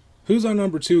 who's our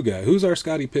number 2 guy? Who's our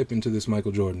Scottie Pippen to this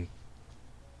Michael Jordan?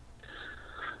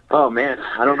 Oh, man,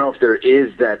 I don't know if there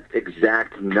is that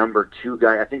exact number 2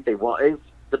 guy. I think they want...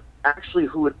 Actually,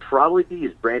 who would probably be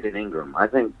is Brandon Ingram. I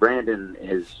think Brandon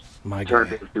has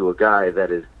turned into a guy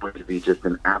that is going to be just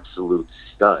an absolute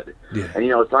stud. Yeah.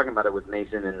 And, I was talking about it with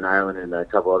Nathan and Ireland and a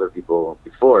couple other people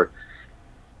before.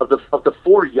 Of the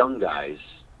 4 young guys,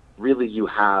 really you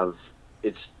have...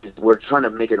 we're trying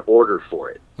to make an order for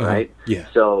it, right? Yeah.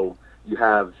 So you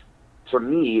have... For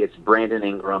me, it's Brandon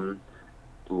Ingram.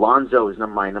 Lonzo is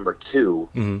my number 2.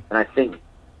 Mm-hmm. And I think...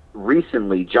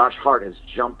 recently, Josh Hart has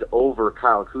jumped over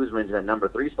Kyle Kuzma into that number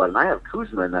 3 spot, and I have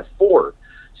Kuzma in that 4.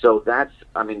 So that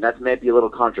may be a little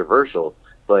controversial,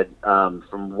 but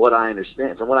from what I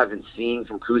understand, from what I've been seeing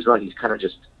from Kuzma, he's kind of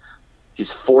he's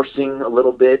forcing a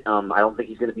little bit. I don't think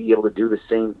he's going to be able to do the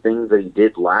same things that he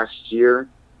did last year,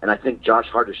 and I think Josh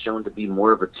Hart has shown to be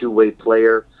more of a two-way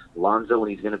player. Lonzo, when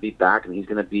he's going to be back, and he's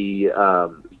going to be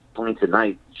playing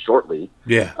tonight shortly.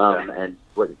 Yeah. And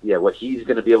what he's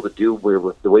going to be able to do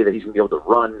with the way that he's going to be able to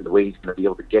run, the way he's going to be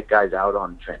able to get guys out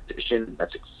on transition,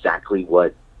 that's exactly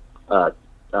what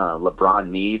LeBron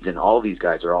needs, and all these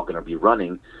guys are all going to be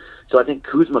running. So I think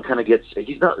Kuzma kind of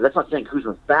that's not saying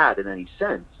Kuzma's bad in any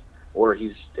sense, or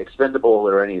he's expendable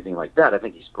or anything like that. I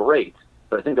think he's great.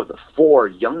 But I think of the 4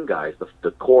 young guys,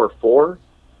 the core 4,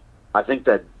 I think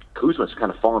that Kuzma's kind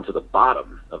of fallen to the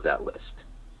bottom of that list.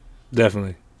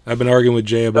 Definitely. I've been arguing with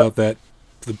Jay about that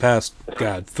for the past,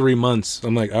 3 months.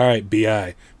 I'm like, all right,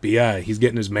 B.I. He's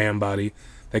getting his man body.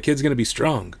 That kid's going to be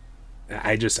strong.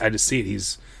 I just see it.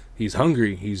 He's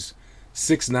hungry. He's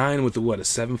 6'9" with a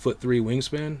 7'3"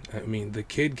 wingspan. I mean, the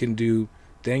kid can do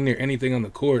dang near anything on the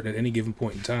court at any given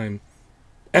point in time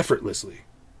effortlessly.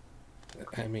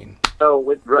 I mean... So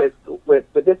with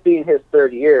this being his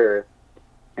 3rd year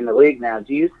in the league now,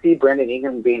 do you see Brandon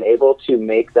Ingram being able to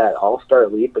make that all-star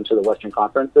leap into the Western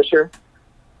Conference this year?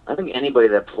 I think anybody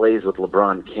that plays with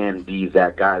LeBron can be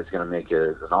that guy that's going to make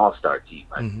an all-star team.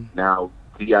 Mm-hmm. Now,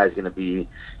 the guy's going to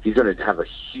he's going to have a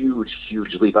huge,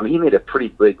 huge leap. I mean, he made a pretty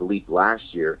big leap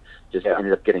last year,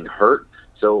 ended up getting hurt.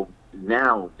 So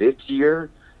now, this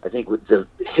year, I think with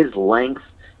his length,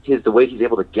 the way he's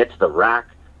able to get to the rack,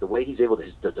 the way he's able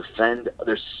to defend,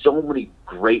 there's so many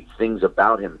great things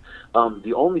about him.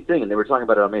 The only thing, and they were talking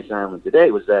about it on Mason Island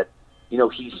today, was that he's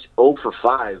 0 for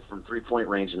 5 from 3-point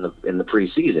range in the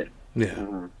preseason.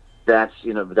 Yeah,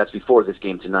 that's before this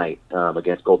game tonight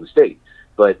against Golden State.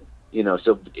 But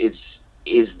so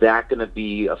is that going to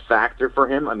be a factor for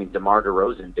him? I mean, DeMar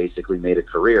DeRozan basically made a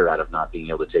career out of not being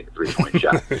able to take a 3-point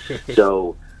shot.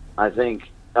 So I think.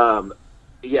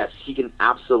 Yes, he can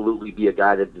absolutely be a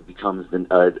guy that becomes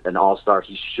an all-star.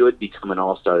 He should become an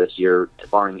all-star this year,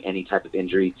 barring any type of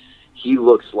injury. He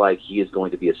looks like he is going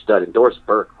to be a stud. And Doris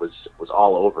Burke was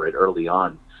all over it early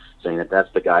on, saying that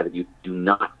that's the guy that you do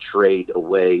not trade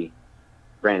away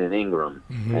Brandon Ingram.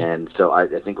 And so I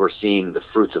think we're seeing the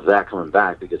fruits of that coming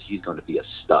back because he's going to be a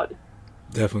stud.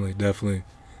 Definitely.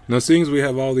 Now, seeing as we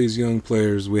have all these young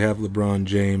players, we have LeBron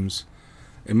James.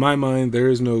 In my mind, there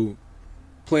is no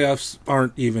playoffs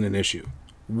aren't even an issue.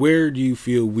 Where do you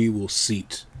feel we will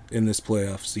seat in this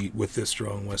playoff seat with this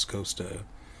strong West Coast,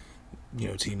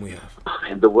 team we have?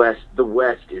 And the West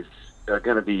is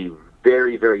going to be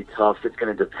very, very tough. It's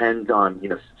going to depend on,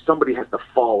 somebody has to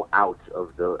fall out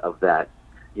of that.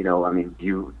 Do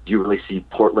you really see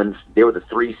Portland? They were the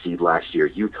 3 seed last year.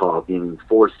 Utah being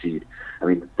 4 seed. I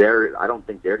don't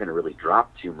think they're going to really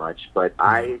drop too much. But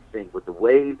I think with the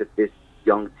way that this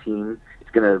young team, it's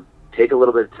going to take a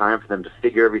little bit of time for them to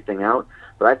figure everything out.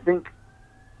 But I think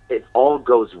if all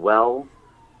goes well,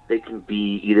 they can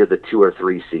be either the 2 or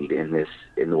 3 seed in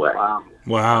the West.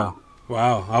 Wow.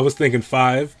 I was thinking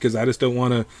 5 because I just don't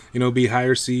want to, be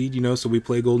higher seed, so we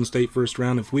play Golden State first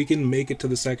round. If we can make it to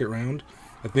the second round,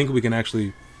 I think we can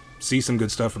actually see some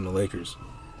good stuff from the Lakers.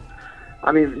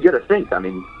 You got to think.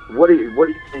 What do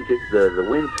you think is the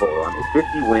win total?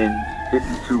 50 wins,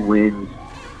 52 wins,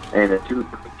 and a 2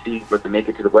 seed, but to make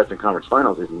it to the Western Conference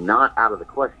Finals is not out of the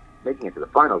question. Making it to the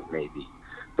finals, maybe,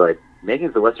 but making it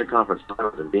to the Western Conference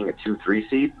Finals and being a 2-3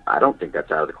 seed, I don't think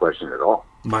that's out of the question at all.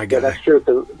 My God. Yeah, that's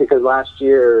true, because last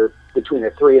year, between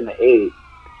the 3 and the 8,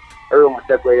 everyone was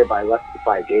separated by less than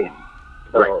 5 games.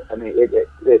 So, right.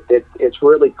 It's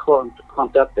really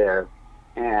clumped up there,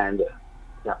 and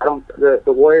the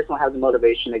Warriors don't have the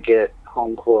motivation to get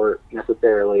home court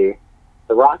necessarily.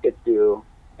 The Rockets do,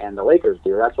 and the Lakers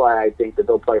do. That's why I think that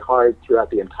they'll play hard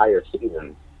throughout the entire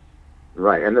season.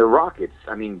 Right, and the Rockets,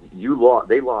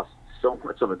 they lost so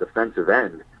much on the defensive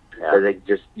end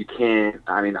that you can't.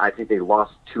 I think they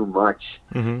lost too much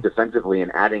defensively,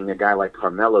 and adding a guy like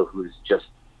Carmelo, who's just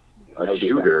a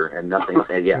shooter and nothing.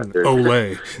 And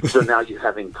Olay. So now you're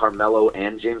having Carmelo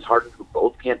and James Harden, who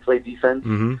both can't play defense.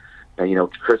 And,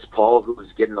 Chris Paul,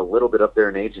 who's getting a little bit up there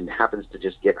in age and happens to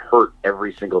just get hurt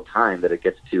every single time that it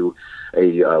gets to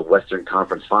a Western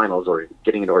Conference Finals or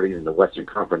getting it already in the Western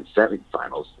Conference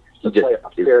semifinals. The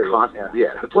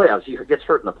playoffs. He gets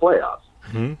hurt in the playoffs.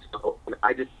 So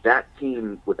that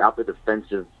team without the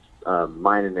defensive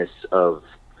mindedness of,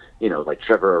 like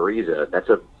Trevor Ariza, that's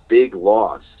a big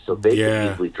loss. So they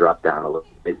can easily drop down a little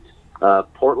bit.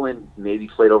 Portland maybe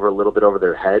played a little bit over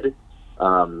their head.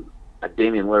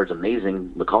 Damian Lillard's amazing.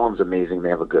 McCollum's amazing. They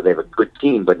have a good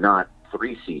team, but not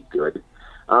 3 seed good.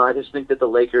 I just think that the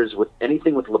Lakers, with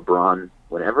anything with LeBron,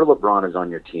 whenever LeBron is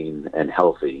on your team and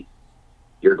healthy,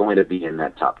 you're going to be in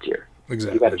that top tier.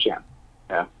 Exactly. You got a chance.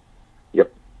 Yeah.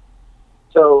 Yep.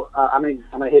 So I'm going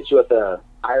to hit you with a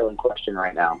Ireland question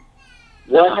right now.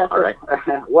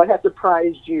 What has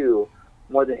surprised you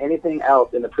more than anything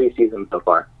else in the preseason so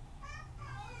far?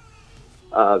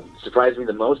 Surprised me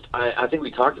the most, I think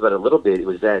we talked about it a little bit, it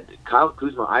was that Kyle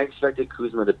Kuzma, I expected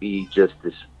Kuzma to be just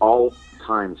this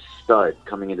all-time stud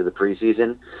coming into the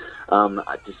preseason.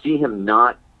 To see him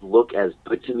not look as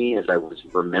good to me as I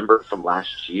remember from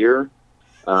last year,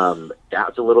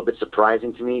 that's a little bit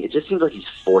surprising to me. It just seems like he's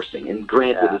forcing, and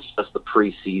granted, it's just the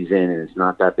preseason, and it's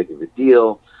not that big of a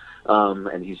deal,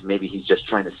 and he's just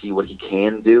trying to see what he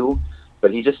can do.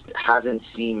 But he just hasn't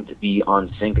seemed to be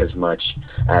on sync as much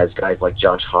as guys like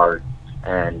Josh Hart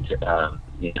and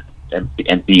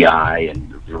B.I.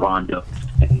 and Rondo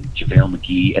and JaVale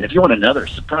McGee. And if you want another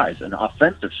surprise, an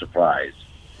offensive surprise,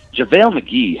 JaVale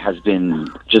McGee has been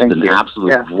just an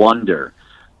absolute wonder.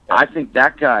 I think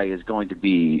that guy is going to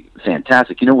be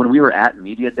fantastic. When we were at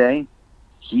Media Day,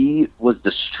 he was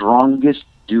the strongest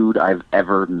dude I've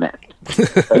ever met.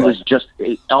 It was just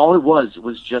it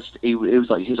was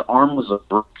like his arm was a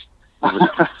brick. It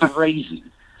was crazy.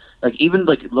 Even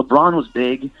LeBron was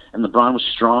big and LeBron was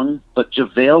strong, but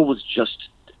JaVale was just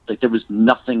there was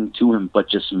nothing to him but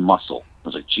just muscle. I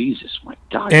was like, Jesus, my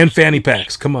God. And fanny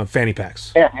packs. Come on, fanny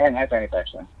packs. Yeah, and fanny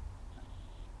packs. Yeah.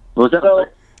 What was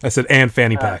that? I said, and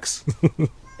fanny packs.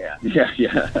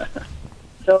 Yeah.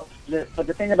 So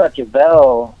the thing about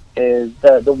JaVale is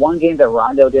the one game that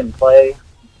Rondo didn't play,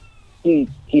 he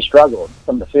struggled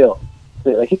from the field.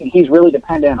 He's really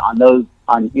dependent on those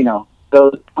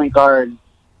point guards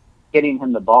getting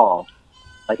him the ball.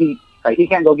 He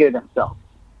can't go get it himself.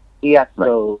 He has to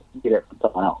go get it from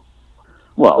someone else.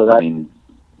 Well,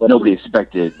 so nobody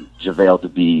expected JaVale to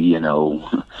be,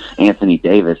 Anthony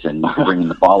Davis and bringing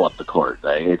the ball up the court.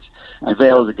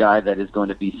 JaVale is a guy that is going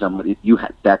to be somebody.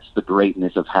 That's the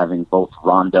greatness of having both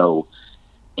Rondo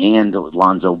and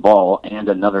Lonzo Ball and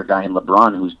another guy in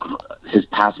LeBron his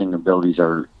passing abilities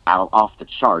are off the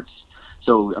charts.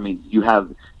 So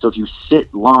if you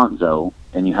sit Lonzo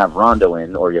and you have Rondo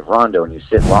in, or you have Rondo and you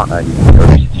sit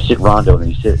you sit Rondo and then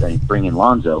you sit and you bring in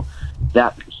Lonzo,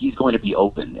 that he's going to be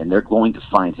open and they're going to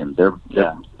find him. The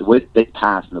way they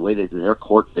pass and the way their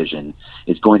court vision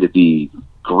is going to be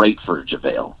great for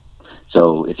JaVale.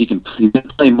 So if he can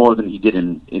play more than he did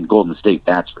in Golden State,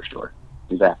 that's for sure.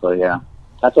 Exactly, yeah.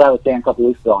 That's what I was saying a couple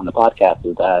weeks ago on the podcast,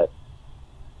 is that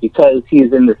because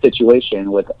he's in the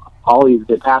situation with all these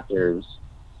good passers,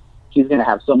 he's going to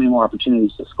have so many more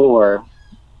opportunities to score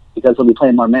because he'll be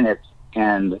playing more minutes.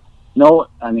 And no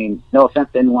offense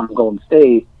to anyone in Golden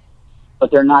State,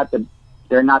 but they're not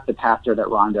the passer that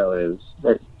Rondo is.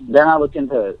 They're not looking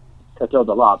to throw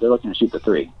the lob. They're looking to shoot the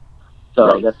three. So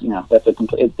right.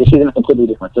 She's in a completely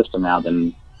different system now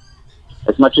than,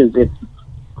 as much as it's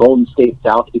Golden State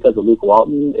South because of Luke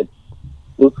Walton.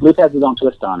 Luke has his own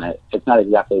twist on it. It's not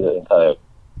exactly a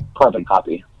carbon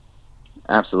copy.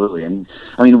 Absolutely. And,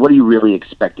 I mean, what are you really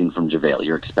expecting from JaVale?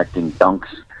 You're expecting dunks,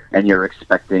 and you're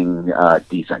expecting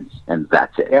defense, and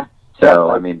that's it. Yeah. So,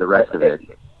 I mean, the rest of it.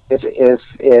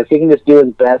 If he can just do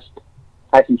his best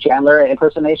Tyson Chandler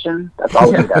impersonation, that's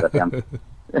all we need out of him.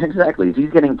 Exactly. If he's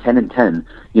getting 10 and 10,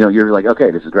 you're like,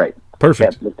 okay, this is great.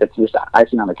 Perfect. Yeah, it's just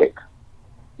icing on the cake.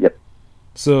 Yep.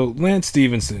 So, Lance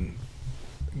Stephenson,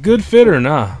 good fit or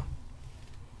nah?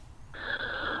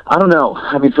 I don't know.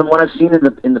 I mean, from what I've seen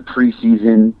in the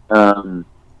preseason,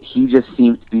 he just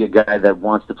seems to be a guy that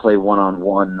wants to play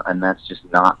one-on-one, and that's just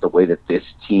not the way that this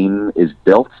team is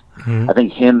built. Mm-hmm. I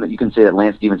think you can say that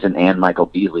Lance Stephenson and Michael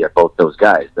Beasley are both those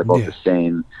guys. They're both the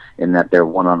same in that they're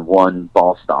one-on-one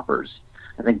ball stoppers.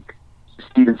 I think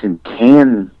Stephenson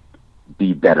can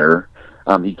be better.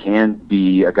 He can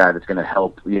be a guy that's going to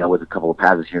help, with a couple of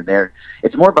passes here and there.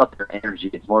 It's more about their energy.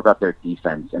 It's more about their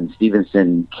defense. And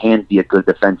Stephenson can be a good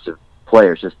defensive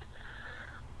player. It's just,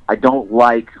 I don't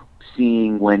like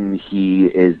seeing when he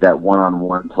is that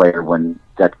one-on-one player when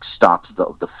that stops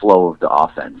the flow of the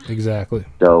offense. Exactly.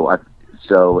 So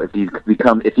if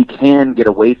he can get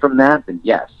away from that, then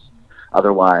yes.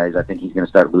 Otherwise, I think he's going to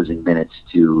start losing minutes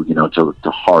to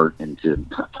Hart and to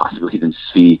possibly even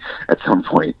Svi at some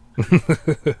point.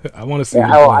 I want to see.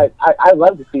 Yeah, I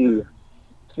love to see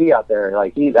Svi out there.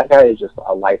 Like that guy is just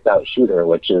a lights out shooter,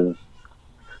 which is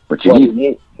what you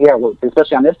need. Yeah, well,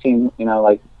 especially on this team,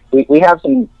 like we have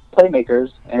some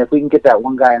playmakers, and if we can get that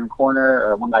one guy in the corner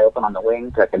or one guy open on the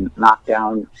wing that can knock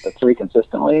down the three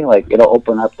consistently, like it'll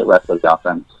open up the rest of the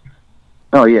offense.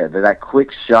 Oh, yeah, that quick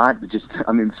shot,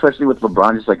 especially with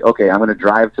LeBron, just like, okay, I'm going to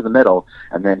drive to the middle,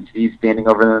 and then he's standing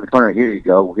over in the corner. Here you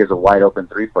go. Here's a wide-open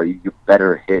three for you. You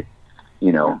better hit,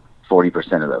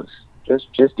 40% of those.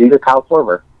 Just do the Kyle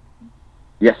Korver.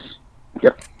 Yes.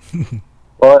 Yep.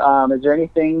 Well, is there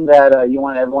anything that you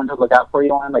want everyone to look out for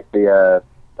you on, like the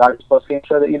Dodgers post-game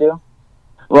show that you do?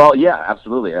 Well, yeah,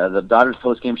 absolutely. The Dodgers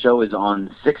post-game show is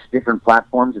on 6 different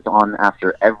platforms. It's on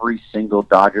after every single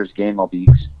Dodgers game. I'll be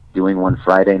doing one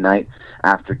Friday night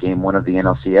after Game 1 of the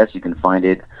NLCS. You can find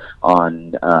it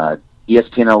on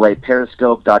ESPN LA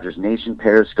Periscope, Dodgers Nation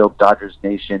Periscope, Dodgers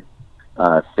Nation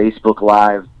Facebook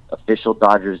Live, official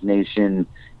Dodgers Nation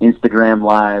Instagram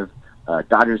Live,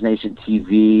 Dodgers Nation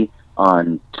TV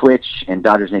on Twitch, and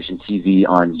Dodgers Nation TV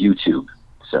on YouTube.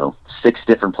 So 6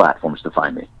 different platforms to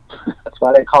find me. That's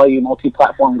why they call you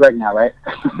multi-platform Greg now, right?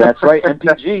 That's right,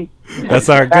 MPG. That's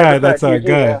our guy. That's our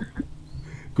guy. Yeah.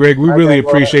 Greg, we really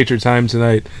appreciate your time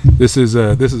tonight. This is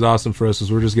awesome for us as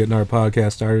we're just getting our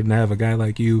podcast started, and to have a guy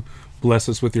like you bless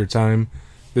us with your time.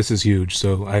 This is huge.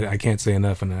 So I can't say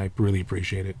enough, and I really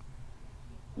appreciate it.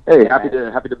 Hey, happy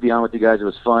to be on with you guys. It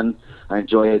was fun. I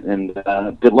enjoy it, and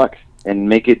good luck.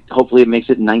 And hopefully it makes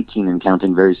it 19 and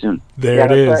counting very soon. There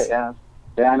it is. Right,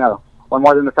 yeah, I know. One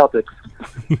more than the Celtics.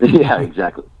 Yeah,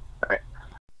 exactly. All right.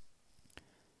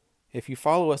 If you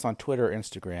follow us on Twitter or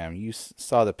Instagram, you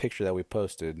saw the picture that we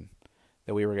posted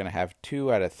that we were going to have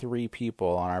 2 out of 3 people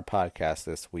on our podcast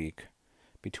this week,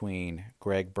 between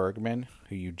Greg Bergman,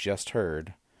 who you just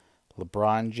heard,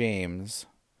 LeBron James,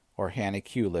 or Hannah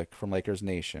Kulik from Lakers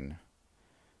Nation.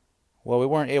 Well, we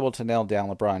weren't able to nail down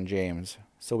LeBron James,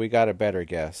 so we got a better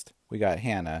guest. We got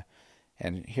Hannah,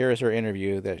 and here is her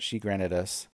interview that she granted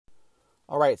us.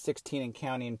 All right, 16 and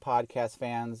Counting podcast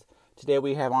fans. Today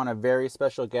we have on a very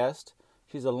special guest.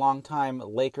 She's a longtime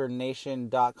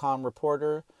LakerNation.com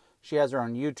reporter. She has her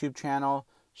own YouTube channel.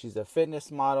 She's a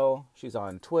fitness model. She's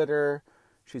on Twitter.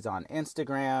 She's on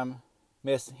Instagram.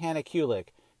 Miss Hannah Kulik.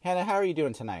 Hannah, how are you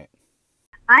doing tonight?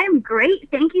 I am great.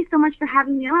 Thank you so much for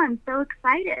having me on. I'm so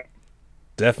excited.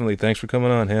 Definitely. Thanks for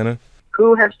coming on, Hannah.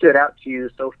 Who has stood out to you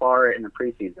so far in the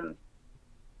preseason?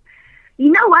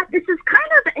 You know what? This is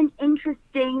kind of an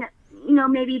interesting,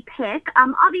 maybe pick.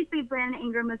 Obviously, Brandon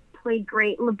Ingram Ingram has played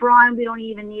great. LeBron, we don't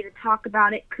even need to talk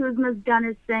about it. Kuzma's done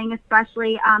his thing,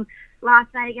 especially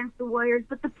last night against the Warriors.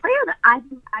 But the player that I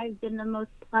think I've been the most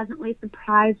pleasantly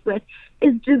surprised with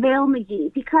is JaVale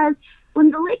McGee, because when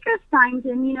the Lakers signed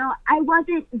him, I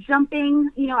wasn't jumping,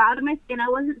 out of my skin. I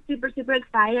wasn't super, super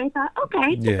excited. I thought,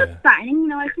 okay, it's a good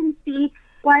signing. I can see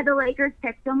why the Lakers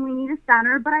picked him. We need a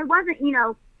center. But I wasn't,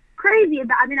 crazy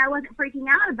about it. I mean, I wasn't freaking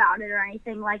out about it or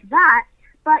anything like that.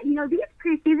 But, these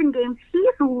preseason games,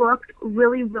 he's looked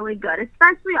really, really good,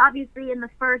 especially, obviously, in the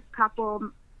first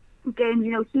couple games.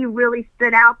 He really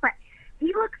stood out. But he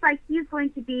looks like he's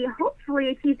going to be, hopefully,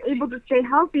 if he's able to stay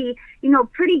healthy,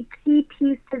 pretty key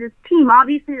piece to this team.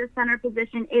 Obviously, the center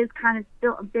position is kind of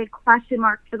still a big question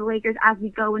mark for the Lakers as we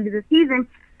go into the season,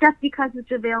 just because of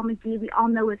JaVale McGee. We all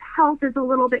know his health is a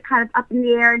little bit kind of up in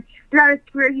the air, and throughout his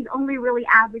career, he's only really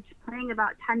averaged playing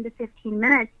about 10 to 15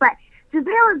 minutes. But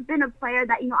JaVale has been a player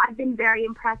that, I've been very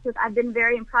impressed with. I've been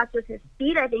very impressed with his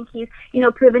speed. I think he's,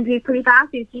 proven to be pretty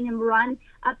fast. We've seen him run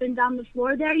up and down the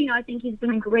floor there. I think he's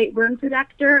been a great rim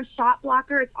protector, shot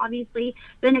blocker. It's obviously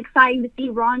been exciting to see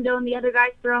Rondo and the other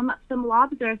guys throw him up some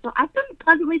lobs there. So I've been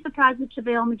pleasantly surprised with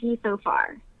JaVale McGee so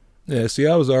far. Yeah, see,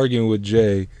 I was arguing with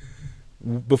Jay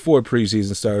before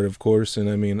preseason started, of course, and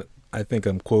I mean, I think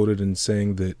I'm quoted in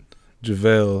saying that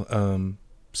JaVale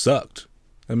sucked.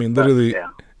 I mean, literally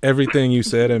everything you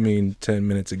said. I mean, 10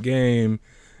 minutes a game,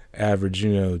 average,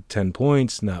 10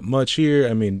 points, not much here.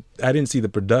 I mean, I didn't see the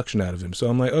production out of him. So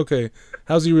I'm like, okay,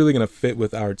 how's he really going to fit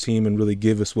with our team and really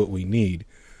give us what we need?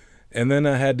 And then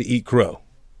I had to eat crow.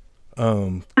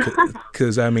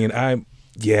 Because, I mean, I'm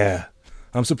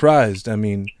surprised. I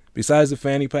mean, besides the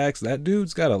fanny packs, that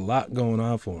dude's got a lot going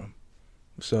on for him.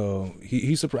 So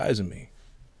he's surprising me.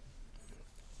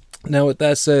 Now, with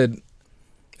that said,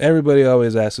 everybody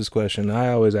always asks this question.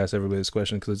 I always ask everybody this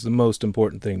question because it's the most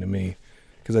important thing to me,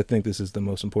 because I think this is the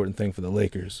most important thing for the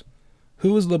Lakers.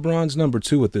 Who is LeBron's number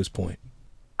 2 at this point?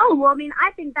 Oh, well, I mean,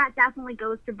 I think that definitely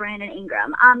goes to Brandon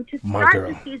Ingram. To start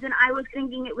the season, I was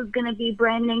thinking it was going to be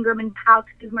Brandon Ingram and Kyle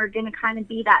Kuzma are going to kind of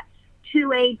be that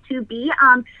 2A, 2B.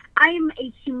 I am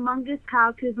a humongous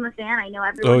Kyle Kuzma fan. I know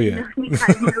everyone who knows me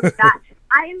kind of knows that.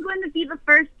 I am going to be the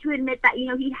first to admit that,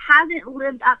 he hasn't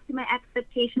lived up to my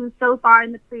expectations so far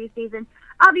in the preseason.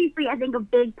 Obviously, I think a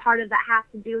big part of that has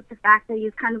to do with the fact that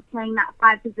he's kind of playing that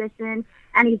 5 position,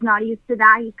 and he's not used to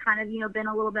that. He's kind of, been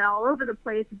a little bit all over the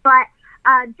place. But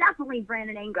definitely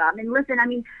Brandon Ingram. And listen, I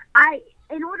mean,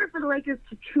 in order for the Lakers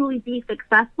to truly be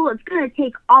successful, it's going to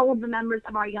take all of the members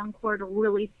of our young core to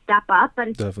really step up, but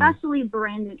especially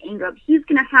Brandon Ingram. He's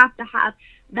going to have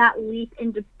that leap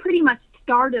into pretty much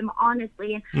stardom,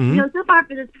 honestly. And, so far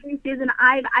for this preseason,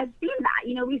 I've seen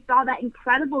that. We saw that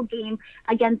incredible game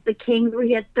against the Kings where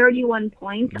he had 31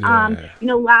 points.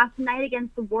 Last night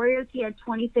against the Warriors, he had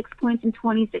 26 points in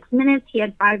 26 minutes. He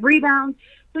had 5 rebounds.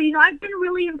 So, I've been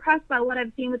really impressed by what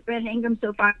I've seen with Brandon Ingram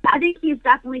so far. I think he's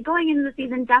definitely, going into the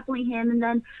season, definitely him. And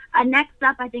then next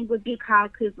up, I think, would be Kyle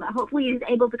Kuzma. Hopefully he's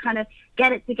able to kind of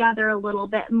get it together a little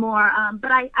bit more.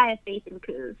 But I have faith in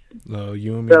Kuz. No,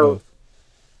 you and me both.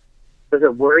 Does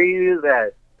it worry you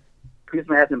that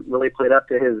Kuzma hasn't really played up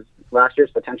to his last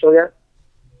year's potential yet?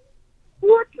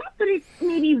 Well, it's not that it's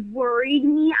maybe worried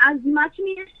me as much. I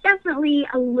mean, it's definitely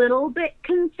a little bit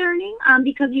concerning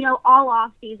because, all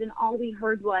off season, all we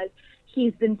heard was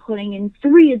he's been putting in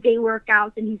 3-a-day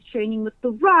workouts, and he's training with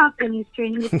The Rock, and he's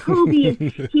training with Kobe,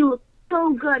 and he looks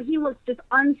so good. He looks just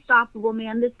unstoppable,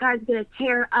 man. This guy's going to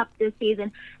tear up this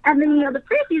season. And then, the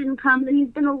preseason comes, and he's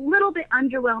been a little bit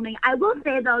underwhelming. I will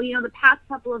say, though, the past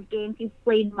couple of games, he's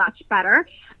played much better.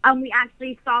 We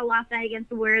actually saw last night against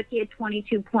the Warriors, he had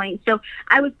 22 points. So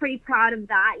I was pretty proud of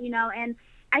that, and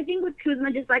I think with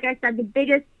Kuzma, just like I said, the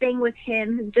biggest thing with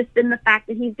him has just been the fact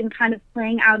that he's been kind of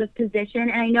playing out of position.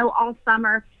 And I know all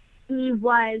summer he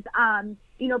was,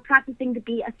 practicing to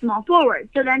be a small forward.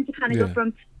 So then to kind of go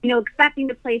from, expecting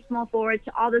to play small forward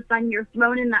to all of a sudden you're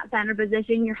thrown in that center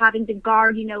position, you're having to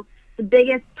guard, the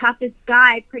biggest, toughest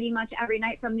guy pretty much every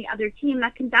night from the other team.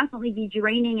 That can definitely be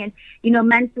draining. And,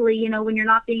 mentally, when you're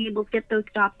not being able to get those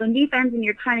stops on defense and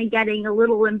you're kind of getting a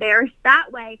little embarrassed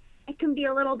that way, it can be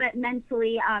a little bit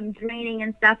mentally draining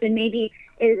and stuff, and maybe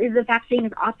it is affecting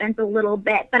his offense a little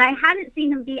bit. But I hadn't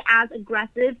seen him be as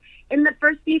aggressive in the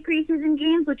first few preseason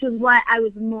games, which was what I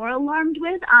was more alarmed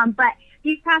with. But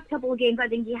these past couple of games, I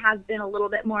think he has been a little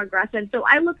bit more aggressive. So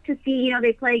I look to see,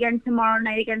 they play again tomorrow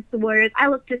night against the Warriors. I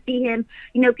look to see him,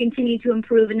 continue to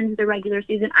improve into the regular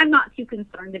season. I'm not too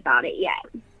concerned about it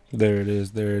yet. There it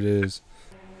is.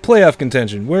 Playoff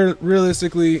contention. Where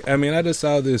realistically, I mean, I just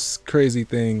saw this crazy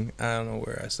thing. I don't know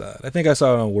where I saw it. I think I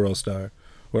saw it on World Star,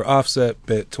 where Offset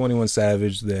bet 21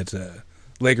 Savage that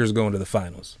Lakers going to the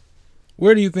finals.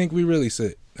 Where do you think we really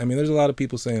sit? I mean, there's a lot of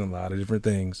people saying a lot of different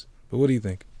things, but what do you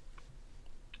think?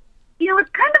 It's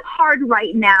kind of hard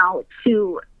right now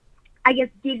to, I guess,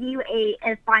 give you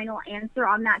a final answer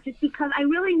on that, just because I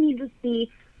really need to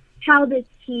see how this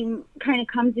team kind of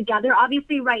comes together.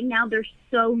 Obviously, right now they're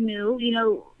so new.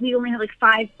 We only have like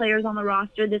 5 players on the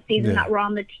roster this season that were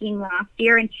on the team last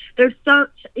year, and there's still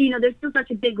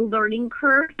such a big learning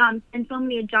curve, and so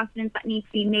many adjustments that need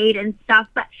to be made and stuff.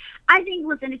 But I think,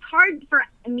 listen, it's hard for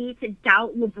me to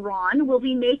doubt LeBron. Will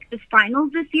we make the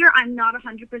finals this year? I'm not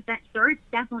 100% sure. It's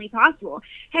definitely possible.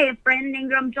 Hey, if Brandon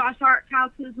Ingram, Josh Hart,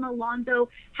 Kyle Kuzma, Lonzo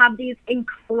have these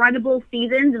incredible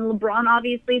seasons, and LeBron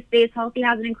obviously stays healthy,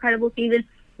 has an incredible season,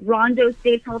 Rondo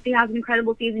stays healthy, has an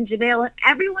incredible season, JaVale, if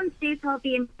everyone stays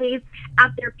healthy and plays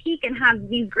at their peak and has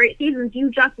these great seasons,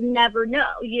 you just never know.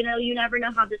 You never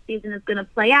know how this season is going to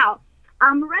play out.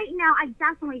 Right now, I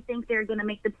definitely think they're going to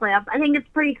make the playoffs. I think it's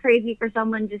pretty crazy for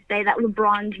someone to say that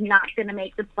LeBron's not going to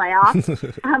make the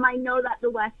playoffs. I know that the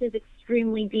West is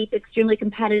extremely deep, extremely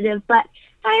competitive, but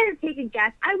if I had to take a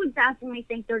guess, I would definitely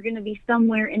think they're going to be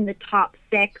somewhere in the top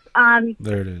 6.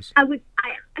 There it is.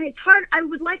 It's hard. I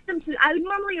would like them to. I would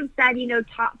normally have said,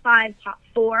 top 5, top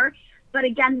 4. But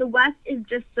again, the West is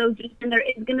just so deep, and there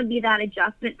is going to be that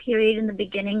adjustment period in the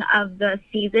beginning of the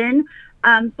season.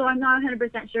 So I'm not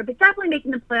 100% sure, but definitely making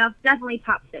the playoffs, definitely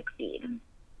top 6 seed.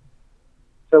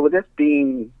 So with this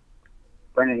being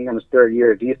Brandon Ingram's 3rd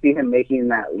year, do you see him making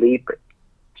that leap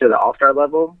to the All-Star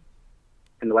level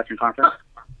in the Western Conference?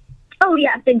 Oh,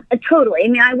 yeah, totally. I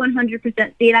mean, I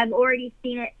 100% see it. I've already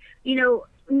seen it,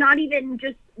 not even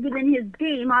just within his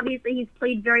game. Obviously, he's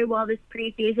played very well this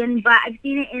preseason, but I've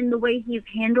seen it in the way he's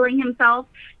handling himself.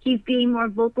 He's being more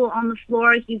vocal on the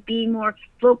floor. He's being more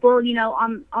vocal,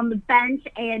 on the bench,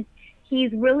 and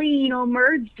he's really,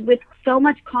 emerged with so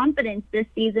much confidence this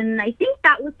season. And I think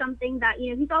that was something that,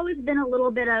 he's always been a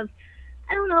little bit of,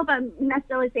 I don't know if I'm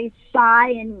necessarily say shy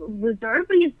and reserved,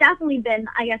 but he's definitely been,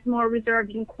 I guess, more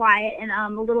reserved and quiet and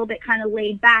a little bit kind of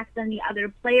laid back than the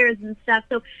other players and stuff.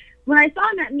 So when I saw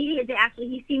him at media day, actually,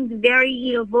 he seemed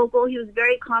very, vocal. He was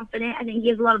very confident. I think he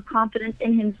has a lot of confidence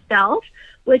in himself,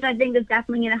 which I think is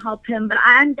definitely going to help him. But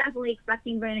I'm definitely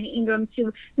expecting Brandon Ingram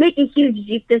to make a huge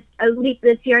leap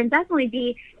this year, and definitely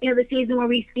be, the season where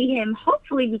we see him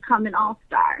hopefully become an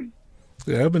all-star.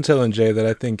 Yeah, I've been telling Jay that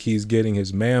I think he's getting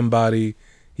his man body.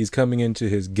 He's coming into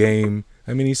his game.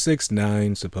 I mean, he's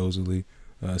 6'9", supposedly,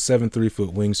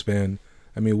 7'3" wingspan.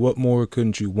 I mean, what more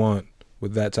couldn't you want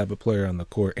with that type of player on the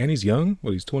court? And he's young.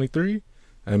 He's 23?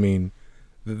 I mean,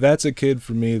 that's a kid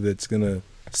for me that's going to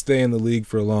stay in the league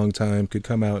for a long time, could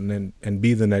come out and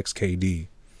be the next KD.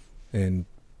 And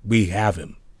we have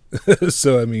him.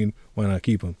 So, I mean, why not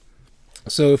keep him?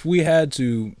 So if we had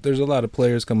to, there's a lot of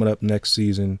players coming up next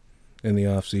season in the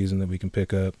offseason that we can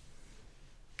pick up.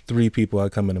 3 people I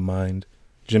come into mind: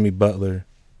 Jimmy Butler,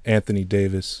 Anthony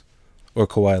Davis, or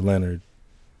Kawhi Leonard.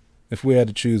 If we had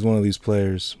to choose one of these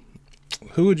players,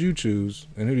 who would you choose,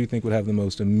 and who do you think would have the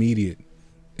most immediate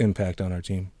impact on our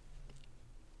team?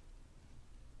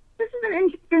 This is an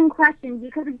interesting question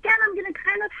because, again, I'm going to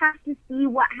kind of have to see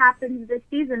what happens this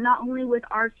season, not only with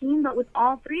our team, but with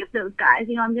all 3 of those guys.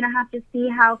 I'm going to have to see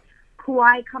how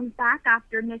Kawhi comes back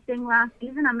after missing last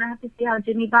season. I'm going to have to see how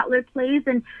Jimmy Butler plays,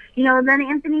 and, then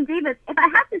Anthony Davis. If I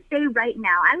had to say right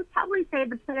now, I would probably say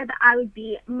the player that I would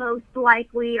be most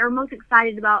likely or most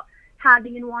excited about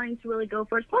having and wanting to really go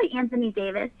for is probably Anthony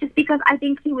Davis, just because I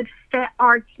think he would fit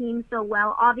our team so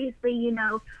well. Obviously,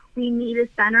 we need a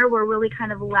center. We're really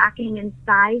kind of lacking in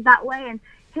size that way, and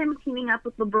him teaming up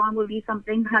with LeBron would be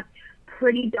something that's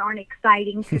pretty darn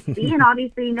exciting to see. And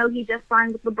obviously, he just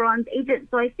signed with LeBron's agent,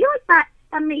 so I feel like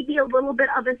that may be a little bit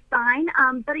of a sign.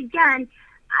 But again,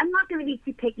 I'm not going to be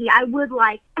too picky. I would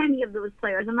like any of those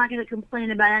players. I'm not going to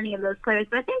complain about any of those players,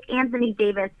 but I think Anthony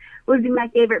Davis would be my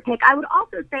favorite pick. I would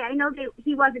also say, I know that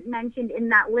he wasn't mentioned in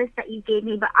that list that you gave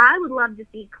me, but I would love to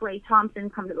see Klay Thompson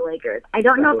come to the Lakers. I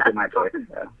don't know if that's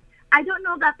I don't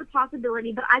know if that's a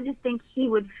possibility, but I just think he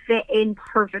would fit in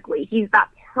perfectly. He's that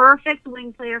perfect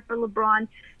wing player for LeBron.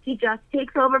 He just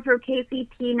takes over for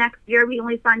KCP next year. We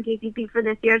only signed KCP for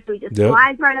this year, so he just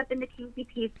slides right up into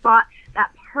KCP's spot.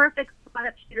 That perfect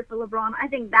spot-up shooter for LeBron. I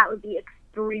think that would be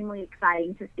extremely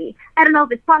exciting to see. I don't know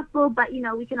if it's possible, but,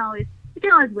 we can always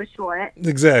wish for it.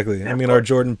 Exactly. I mean, our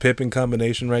Jordan Pippen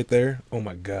combination right there. Oh,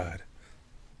 my God.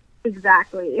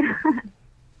 Exactly.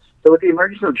 So with the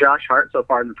emergence of Josh Hart so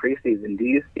far in the preseason, do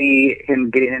you see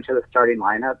him getting into the starting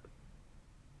lineup?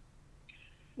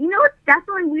 It's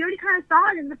definitely, we already kind of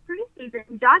saw it in the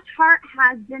preseason. Josh Hart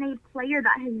has been a player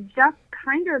that has just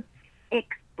kind of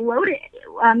exploded exploded.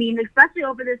 I mean, especially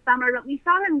over this summer, but we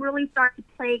saw him really start to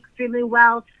play extremely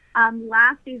well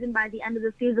last season by the end of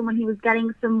the season when he was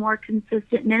getting some more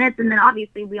consistent minutes. And then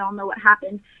obviously we all know what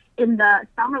happened in the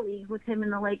summer league with him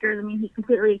and the Lakers. I mean, he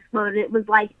completely exploded. It was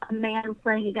like a man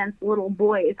playing against little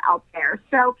boys out there.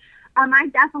 So I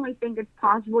definitely think it's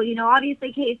possible. You know,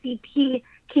 obviously KCP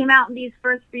came out in these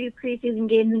first few preseason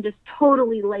games and just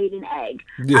totally laid an egg.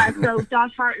 So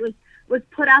Josh Hart was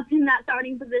put out in that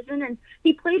starting position, and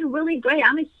he played really great.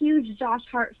 I'm a huge Josh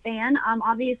Hart fan.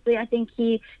 Obviously, I think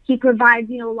he provides,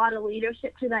 you know, a lot of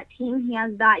leadership to that team. He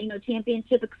has that, you know,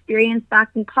 championship experience back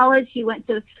in college. He went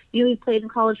to, you know, he played in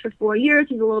college for 4 years.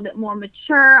 He's a little bit more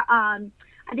mature.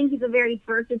 I think he's a very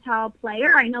versatile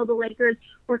player. I know the Lakers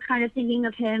were kind of thinking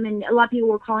of him, and a lot of people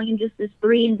were calling him just this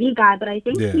 3-and-D guy, but I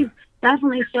think he's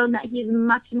definitely shown that he's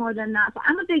much more than that. So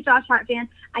I'm a big Josh Hart fan.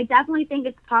 I definitely think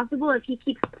it's possible if he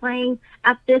keeps playing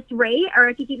at this rate, or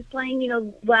if he keeps playing, you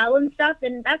know, well and stuff,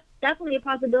 then that's definitely a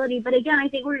possibility. But again, I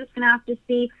think we're just going to have to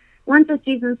see once the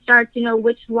season starts, you know,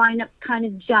 which lineup kind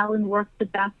of gel and work the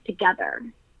best together.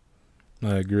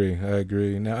 I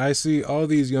agree. Now, I see all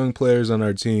these young players on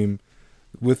our team.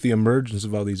 With the emergence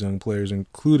of all these young players,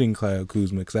 including Kyle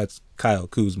Kuzma, because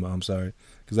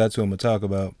that's who I'm going to talk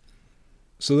about.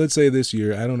 So let's say this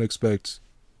year, I don't expect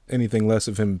anything less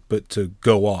of him but to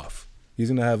go off. He's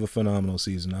going to have a phenomenal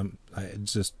season.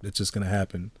 It's just going to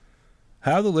happen.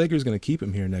 How are the Lakers going to keep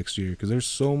him here next year? Because there's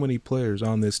so many players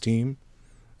on this team.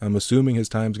 I'm assuming his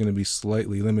time's going to be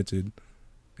slightly limited,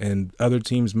 and other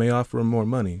teams may offer him more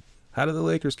money. How do the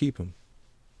Lakers keep him?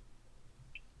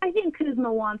 I think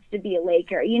Kuzma wants to be a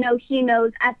Laker. You know, he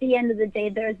knows at the end of the day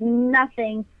there's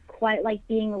nothing quite like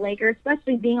being a Laker,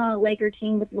 especially being on a Laker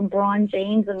team with LeBron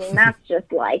James. I mean, that's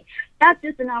just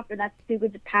an offer that's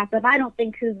stupid to pass up. I don't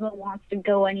think Kuzma wants to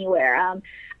go anywhere.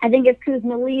 I think if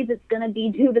Kuzma leaves, it's going to be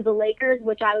due to the Lakers,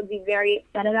 which I would be very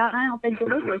upset about. And I don't think the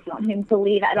Lakers want him to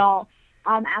leave at all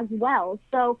as well.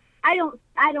 So I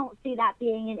don't see that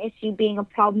being an issue, being a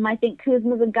problem. I think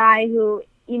Kuzma's a guy who,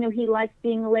 you know, he likes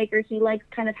being a Laker. He likes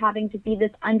kind of having to be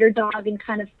this underdog and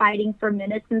kind of fighting for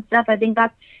minutes and stuff. I think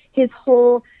that's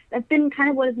been kind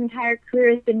of what his entire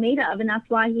career has been made of, and that's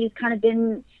why he's kind of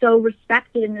been so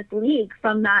respected in this league,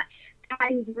 from that guy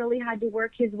who's really had to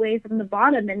work his way from the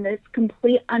bottom, and this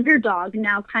complete underdog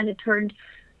now kind of turned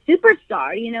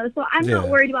superstar, you know. So I'm not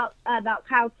worried about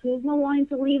Kyle Kuzma wanting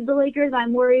to leave the Lakers.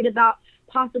 I'm worried about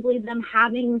possibly them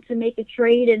having to make a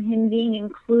trade and him being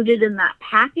included in that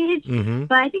package. Mm-hmm.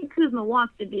 But I think Kuzma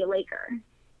wants to be a Laker.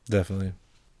 Definitely.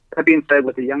 That being said,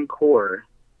 with the young core,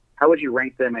 how would you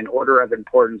rank them in order of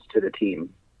importance to the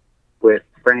team, with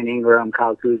Brandon Ingram,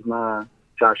 Kyle Kuzma,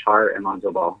 Josh Hart, and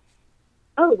Lonzo Ball?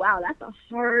 Oh, wow, that's a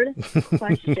hard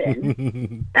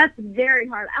question. That's very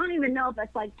hard. I don't even know if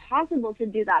that's, like, possible to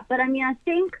do that. But, I mean, I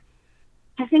think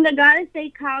I gotta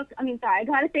say I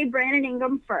gotta say Brandon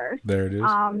Ingram first. There it is.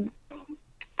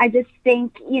 I just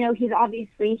think, you know, he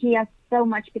has so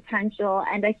much potential,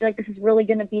 and I feel like this is really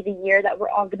going to be the year that we're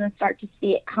all going to start to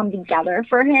see it come together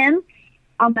for him.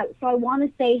 So I want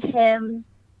to say him.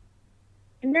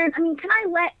 And then, I mean, can I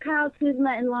let Kyle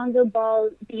Kuzma and Lonzo Ball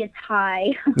be a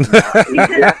tie?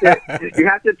 You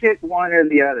have to pick one or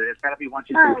the other. It's got to be 1,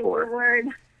 2, 3, 4.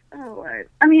 Oh, Lord.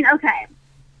 I mean, okay.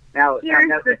 Now,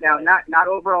 not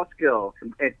overall skill.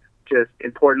 It's just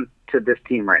important to this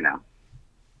team right now.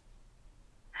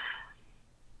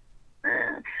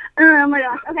 Oh my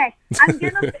gosh. Okay, I'm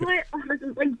gonna put. This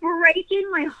is like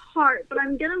breaking my heart, but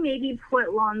I'm gonna maybe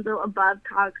put Lonzo above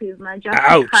Kyle Kuzma just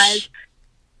because.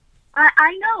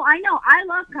 I know. I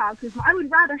love Kyle Kuzma. I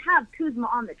would rather have Kuzma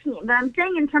on the team, but I'm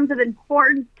saying in terms of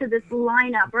importance to this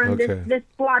lineup or this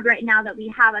squad right now that we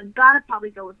have, I've got to probably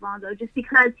go with Lonzo, just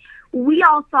because we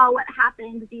all saw what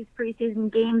happened these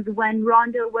preseason games when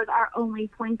Rondo was our only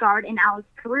point guard and Alex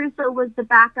Caruso was the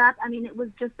backup. I mean, it was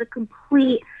just a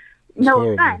complete. No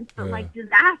offense, but like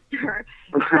disaster.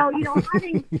 So, you know,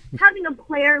 having a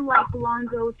player like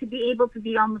Lonzo to be able to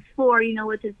be on the floor, you know,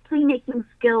 with his playmaking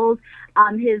skills,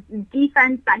 his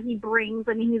defense that he brings.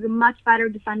 I mean, he's a much better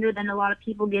defender than a lot of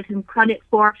people give him credit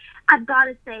for. I've got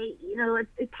to say, you know,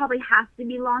 it probably has to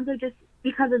be Lonzo just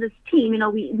because of this team. You know,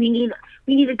 we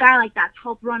need a guy like that to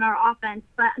help run our offense.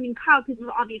 But I mean, Kyle Kuzma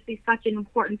is obviously such an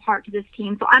important part to this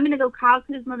team. So I'm going to go Kyle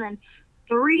Kuzma then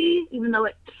 3, even though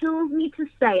it kills me to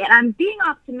say it. I'm being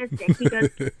optimistic because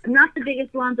I'm not the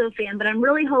biggest Lonzo fan, but I'm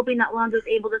really hoping that Lonzo's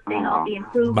able to stay healthy and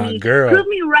prove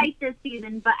me right this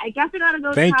season. But I guess I got to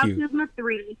go to Kyle Kuzma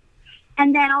 3,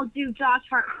 and then I'll do Josh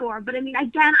Hart 4. But I mean,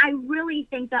 again, I really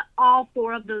think that all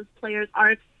 4 of those players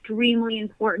are extremely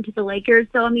important to the Lakers.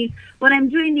 So I mean, when I'm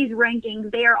doing these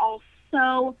rankings, they are all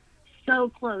so so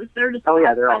close. They're just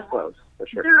they're all close for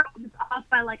sure. They're just off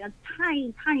by like a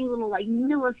tiny, tiny little like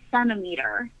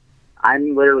millicentimeter.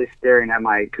 I'm literally staring at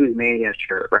my Kuzmania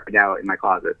shirt right now in my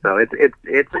closet, so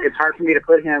it's hard for me to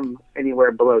put him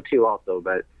anywhere below 2 also,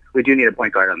 but we do need a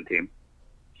point guard on the team.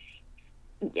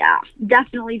 Yeah,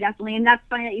 definitely. And that's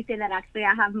funny that you say that. Actually,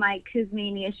 I have my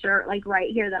Kuzmania shirt like right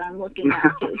here that I'm looking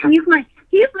at too.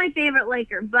 He's my favorite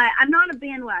Laker, but I'm not a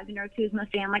bandwagon or Kuzma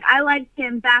fan. Like, I liked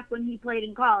him back when he played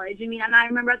in college. I mean, and I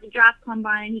remember at the draft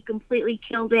combine, and he completely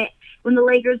killed it when the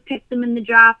Lakers picked him in the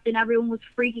draft, and everyone was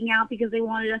freaking out because they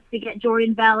wanted us to get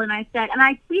Jordan Bell. And I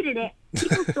tweeted it.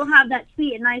 People still have that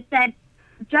tweet, and I said,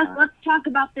 just let's talk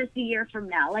about this a year from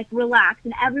now. Like, relax.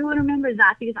 And everyone remembers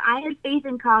that because I had faith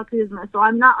in Kyle Kuzma. So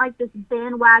I'm not like this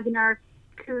bandwagoner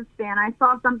Kuz fan. I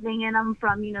saw something in him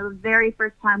from, the very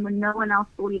first time when no one else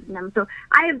believed in him. So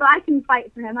I can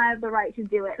fight for him. I have the right to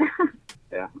do it.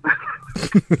 Yeah.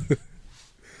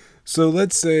 So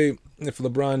let's say if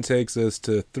LeBron takes us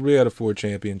to 3 out of 4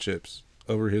 championships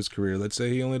over his career, let's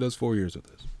say he only does 4 years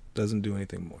with us, doesn't do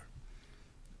anything more.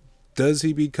 Does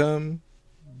he become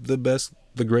the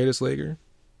greatest Laker?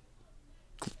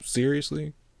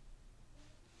 Seriously?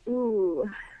 Ooh,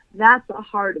 that's a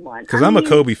hard one. Because I'm a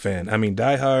Kobe fan. I mean,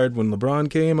 die hard. When LeBron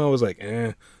came, I was like,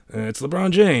 it's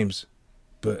LeBron James.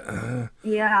 But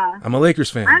yeah, I'm a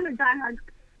Lakers fan. I'm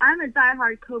a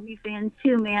diehard Kobe fan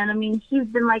too, man. I mean, he's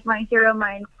been like my hero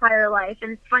my entire life,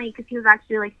 and it's funny because he was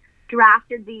actually like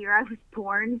drafted the year I was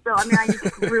born. So I mean, I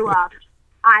just grew up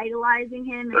idolizing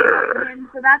him and loving him.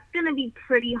 So that's gonna be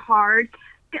pretty hard.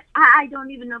 I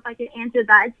don't even know if I can answer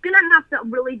that. It's going to have to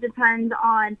really depend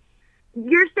on,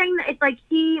 you're saying that it's like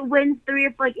he wins 3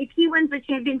 or like if he wins the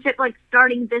championship like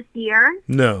starting this year?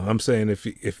 No, I'm saying if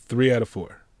 3 out of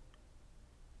 4.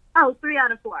 Oh, 3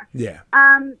 out of 4. Yeah.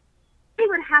 It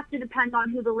would have to depend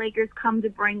on who the Lakers come to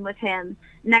bring with him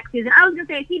next season. I was going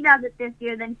to say if he does it this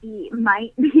year, then he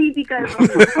might be because,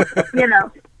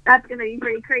 that's going to be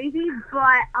pretty crazy.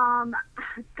 But,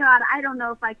 God, I don't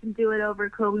know if I can do it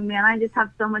over Kobe, man. I just have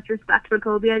so much respect for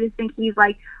Kobe. I just think he's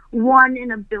like 1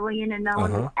 in a billion, and no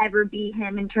one will ever be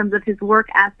him in terms of his work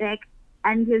ethic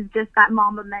and his just that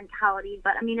Mamba mentality.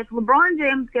 But, I mean, if LeBron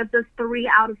James gets us 3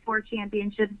 out of 4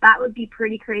 championships, that would be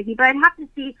pretty crazy. But I'd have to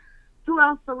see who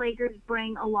else the Lakers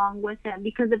bring along with him,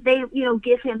 because if they,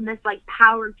 give him this like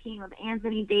power team of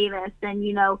Anthony Davis and,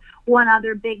 one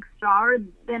other big star,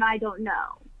 then I don't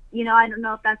know. I don't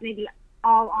know if that's maybe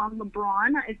all on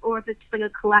LeBron or if it's just like a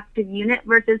collective unit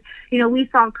versus, we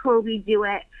saw Kobe do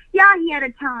it. Yeah, he had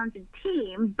a talented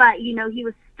team, but, he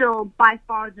was still by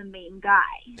far the main guy.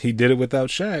 He did it without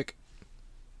Shaq.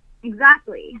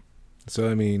 Exactly. So,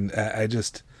 I mean, I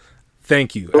just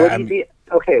thank you.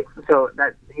 Okay, so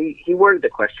that he worded the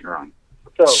question wrong.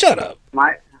 So shut up.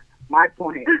 My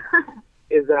point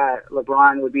is that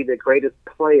LeBron would be the greatest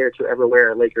player to ever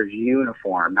wear a Lakers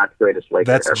uniform, not the greatest Laker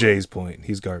That's ever. Jay's point.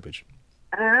 He's garbage.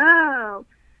 Oh,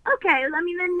 okay. I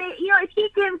mean, then if he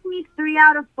gives me 3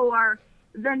 out of 4,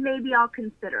 then maybe I'll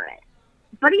consider it.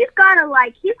 But he's gotta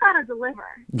deliver.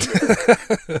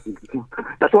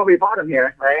 That's what we bought him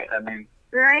here, right? I mean,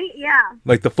 right? Yeah.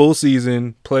 Like the full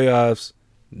season, playoffs,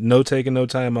 no taking no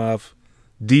time off,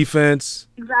 defense.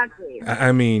 Exactly.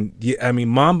 I mean,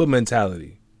 Mamba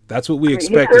mentality. That's what we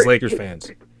expect as Lakers fans.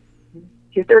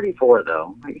 He's 34,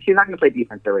 though. He's not going to play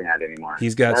defense every night anymore.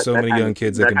 He's got so many young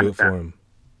kids that can do it for him.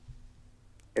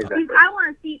 Exactly. I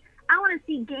want to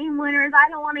see game winners. I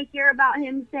don't want to hear about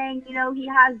him saying, he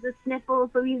has the sniffles,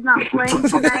 so he's not playing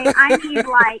tonight. I need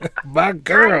my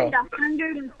girl. I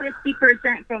need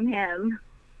 150% from him.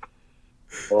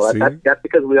 Well, that's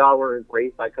because we all were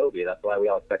raised by Kobe. That's why we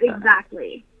all expect that.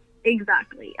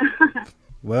 Exactly.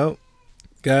 Well,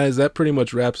 guys, that pretty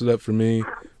much wraps it up for me.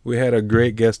 We had a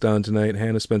great guest on tonight.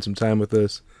 Hannah spent some time with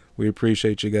us. We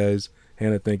appreciate you guys.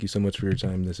 Hannah, thank you so much for your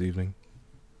time this evening.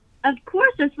 Of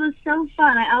course, this was so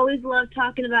fun. I always love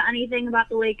talking about anything about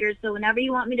the Lakers, so whenever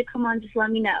you want me to come on, just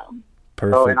let me know.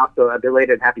 Perfect. Oh, and also a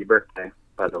belated happy birthday,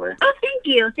 by the way. Oh, thank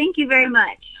you. Thank you very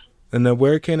much. And then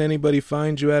where can anybody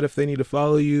find you at if they need to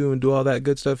follow you and do all that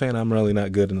good stuff? And I'm really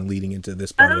not good in leading into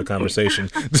this part of the conversation.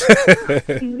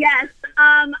 Yes.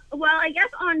 Well, I guess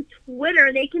on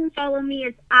Twitter, they can follow me.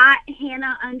 It's at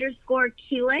Hannah_Kulik,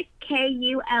 Kulik.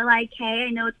 I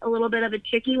know it's a little bit of a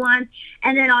tricky one.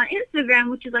 And then on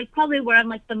Instagram, which is like probably where I'm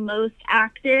like the most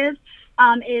active,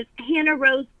 is Hannah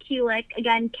Rose Kulik,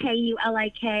 again,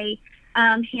 Kulik.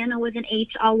 Hannah with an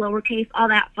H, all lowercase, all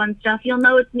that fun stuff. You'll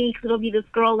know it's me because it'll be this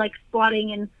girl like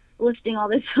squatting and lifting all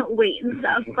this weight and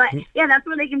stuff. But yeah, that's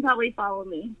where they can probably follow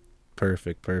me.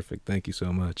 Perfect. Thank you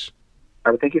so much.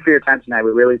 All right, thank you for your time tonight.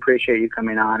 We really appreciate you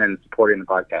coming on and supporting the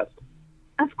podcast.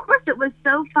 Of course, it was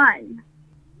so fun.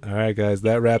 All right, guys,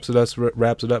 that wraps it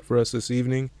up for us this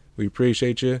evening. We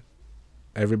appreciate you.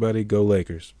 Everybody, go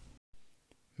Lakers.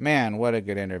 Man, what a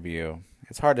good interview.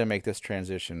 It's hard to make this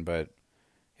transition, but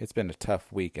it's been a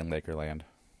tough week in Lakerland.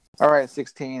 All right,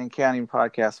 16 and counting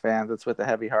podcast fans, it's with a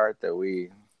heavy heart that we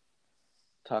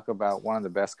talk about one of the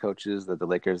best coaches that the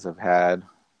Lakers have had.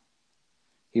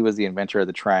 He was the inventor of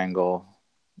the triangle,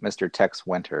 Mr. Tex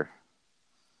Winter.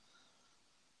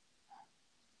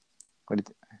 What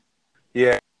do you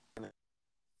Yeah.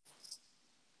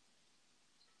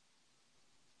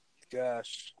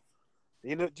 Gosh. Do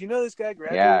you know this guy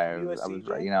graduated from USC?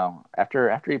 I was, you know,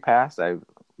 after he passed, I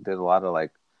did a lot of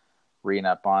like reading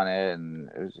up on it, and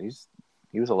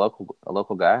he was a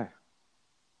local guy.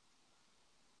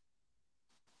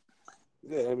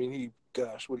 Yeah, I mean, he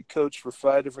coached for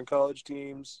 5 different college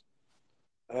teams.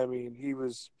 I mean, he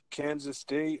was Kansas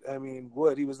State. I mean,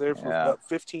 he was there for about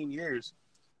 15 years.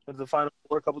 Went to the Final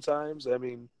Four a couple times. I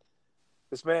mean,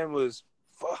 this man was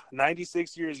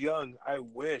 96 years young. I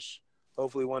wish.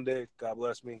 Hopefully one day, God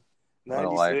bless me.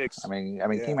 96. I mean,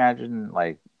 can you imagine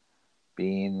like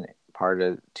being part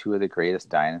of 2 of the greatest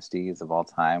dynasties of all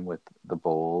time with the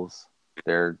Bulls?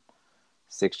 They're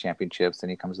 6 championships,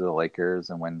 and he comes to the Lakers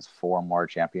and wins 4 more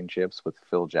championships with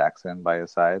Phil Jackson by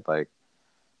his side. Like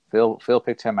Phil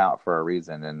picked him out for a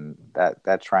reason, and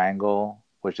that triangle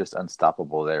was just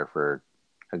unstoppable there for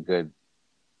a good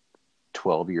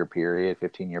 12-year period,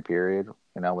 15-year period.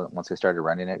 You know, once they started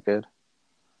running it good.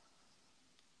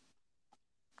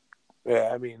 Yeah,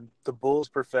 I mean, the Bulls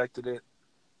perfected it.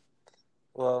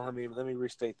 Well, let me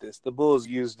restate this. The Bulls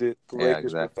used it. The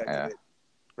Lakers perfected it.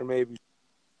 Or maybe,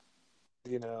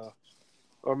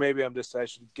 or maybe I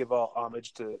should give all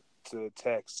homage to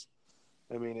Tex.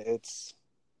 I mean, I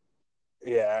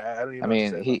don't even know what to say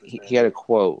about this, he had a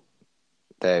quote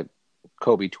that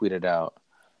Kobe tweeted out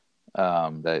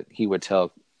that he would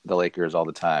tell the Lakers all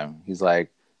the time. He's like,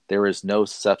 there is no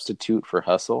substitute for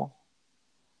hustle,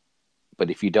 but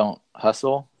if you don't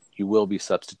hustle, you will be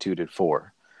substituted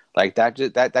for. Like that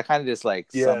kind of just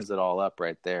like sums it all up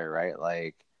right there, right?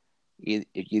 Like either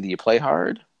you play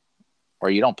hard or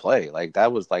you don't play. Like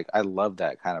that was like, I love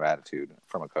that kind of attitude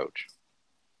from a coach.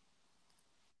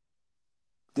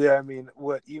 Yeah, I mean,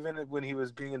 even when he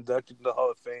was being inducted into the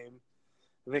Hall of Fame,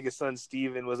 I think his son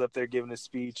Steven was up there giving a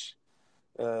speech,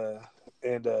 and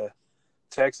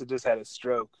Tex had just had a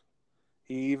stroke.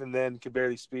 He even then could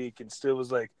barely speak, and still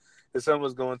was like, his son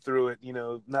was going through it,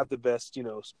 not the best,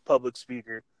 public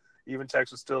speaker. Even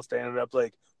Tex was still standing up,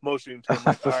 like, motioning to him,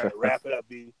 like, all right, wrap it up,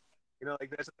 B. Like,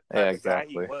 that's the kind of guy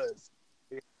he was.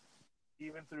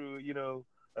 Even through,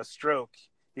 a stroke,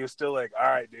 he was still like, all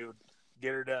right, dude,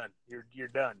 get her done. You're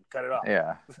done. Cut it off.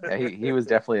 Yeah, he was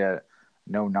definitely a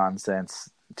no-nonsense,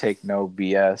 take no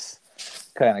BS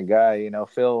kind of guy.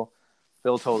 Phil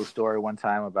told a story one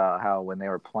time about how when they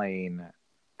were playing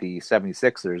the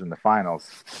 76ers in the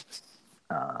finals,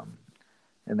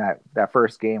 in that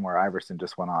first game where Iverson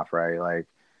just went off, right? Like,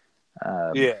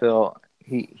 Phil,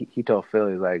 he told Phil,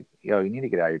 he's like, yo, you need to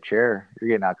get out of your chair. You're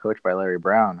getting out coached by Larry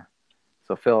Brown.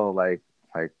 So Phil, like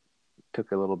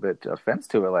took a little bit of offense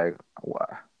to it. Like, what?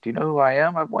 Do you know who I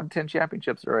am? I've won 10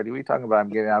 championships already. What are you talking about? I'm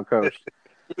getting out coached.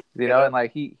 And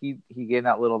like he gained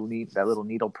that little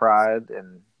needle pride,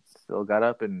 and Phil got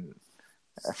up, and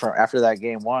after that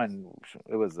game 1,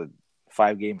 it was a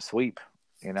 5-game sweep.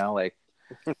 Like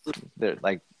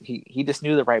he just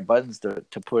knew the right buttons to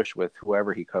push with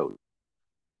whoever he coached.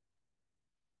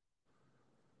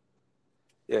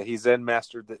 Yeah, he Zen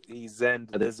mastered the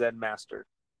Zen master.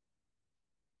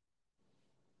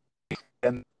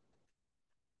 And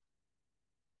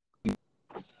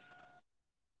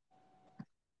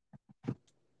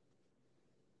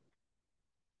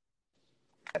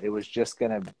it was just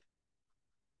gonna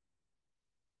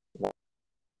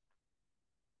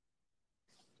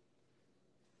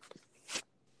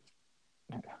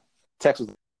Texas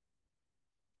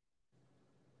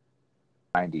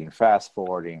fast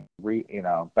forwarding,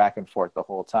 back and forth the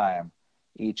whole time,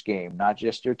 each game, not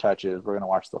just your touches. We're gonna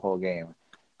watch the whole game.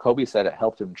 Kobe said it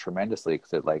helped him tremendously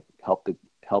because it like helped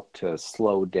to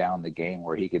slow down the game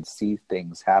where he could see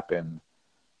things happen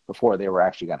before they were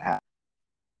actually gonna happen.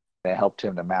 It helped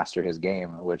him to master his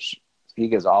game, which he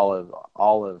gives all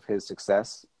of his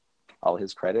success, all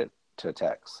his credit to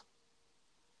Tex.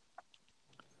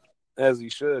 As he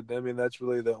should. I mean, that's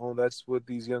really that's what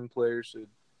these young players should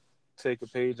take a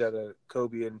page out of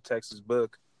Kobe and Tex's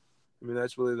book. I mean,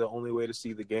 that's really the only way to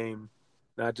see the game.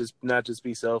 Not just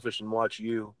be selfish and watch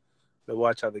but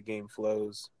watch how the game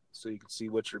flows, so you can see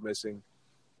what you're missing.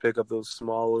 Pick up those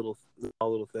small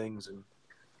little things and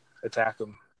attack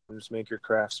them. Just make your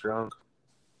craft strong.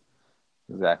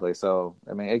 Exactly. So,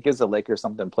 I mean, it gives the Lakers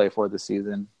something to play for this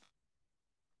season.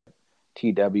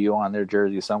 TW on their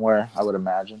jersey somewhere, I would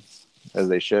imagine, as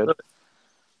they should.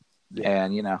 Yeah.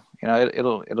 And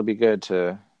it'll be good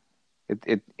to.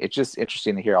 It's just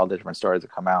interesting to hear all the different stories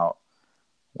that come out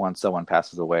once someone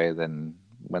passes away than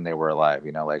when they were alive.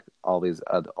 Like all these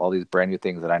brand new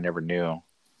things that I never knew,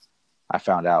 I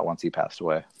found out once he passed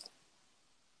away.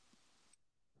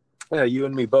 Yeah, you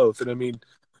and me both. And I mean,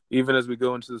 even as we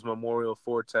go into this memorial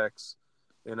vortex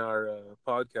in our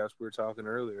podcast, we were talking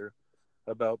earlier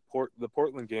about the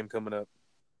Portland game coming up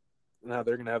and how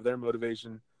they're going to have their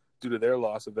motivation due to their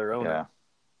loss of their owner.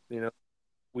 Yeah.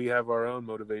 We have our own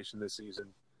motivation this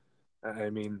season. I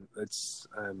mean,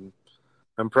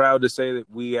 I'm proud to say that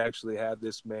we actually had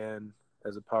this man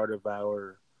as a part of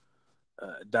our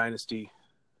dynasty,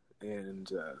 and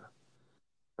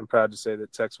I'm proud to say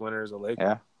that Tex Winter is a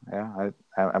Laker. Yeah.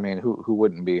 I mean, who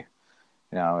wouldn't be?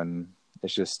 And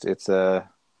it's just it's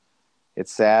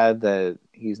sad that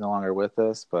he's no longer with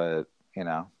us, but it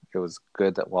was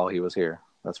good that while he was here,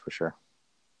 that's for sure.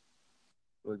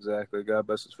 Exactly. God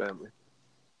bless his family.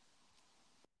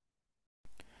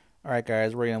 All right,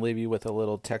 guys, we're going to leave you with a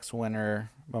little Tex Winter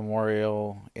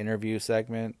memorial interview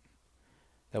segment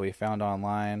that we found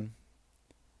online.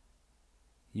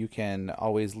 You can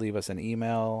always leave us an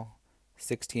email,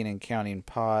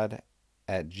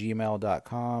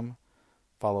 16andcountingpod@gmail.com.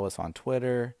 Follow us on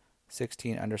Twitter,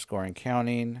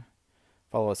 16_and-counting.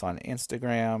 Follow us on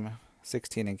Instagram,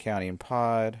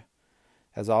 16andcountingpod.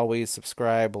 As always,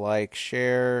 subscribe, like,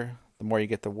 share. The more you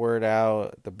get the word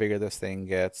out, the bigger this thing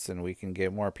gets, and we can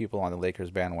get more people on the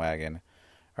Lakers bandwagon.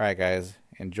 All right, guys,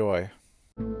 enjoy.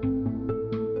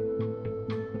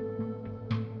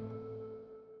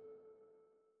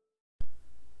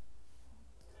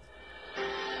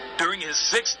 During his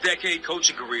 6-decade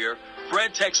coaching career,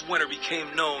 Fred Tex Winter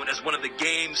became known as one of the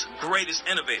game's greatest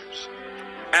innovators.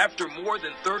 After more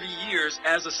than 30 years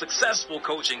as a successful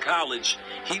coach in college,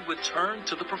 he would turn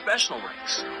to the professional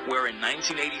ranks, where in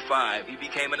 1985 he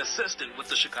became an assistant with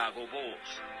the Chicago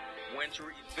Bulls.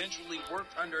 Winter eventually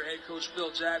worked under head coach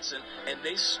Phil Jackson, and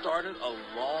they started a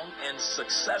long and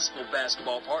successful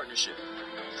basketball partnership.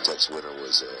 Tex Winter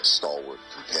was a stalwart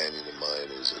companion of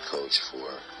mine as a coach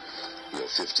for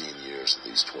 15 years, at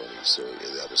least 20. So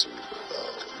that was a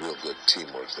real good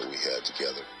teamwork that we had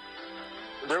together.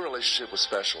 Their relationship was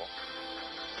special.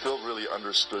 Phil really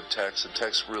understood Tex, and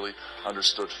Tex really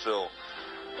understood Phil.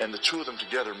 And the two of them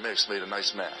together mixed made a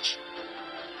nice match.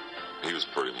 He was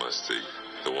pretty much the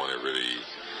one that really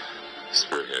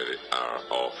spearheaded our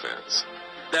offense.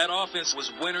 That offense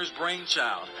was Winter's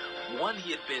brainchild, one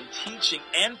he had been teaching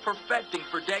and perfecting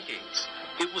for decades.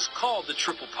 It was called the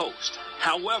triple post.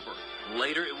 However,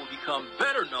 later it would become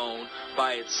better known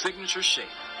by its signature shape.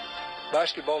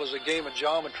 Basketball is a game of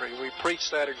geometry. We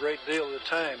preach that a great deal of the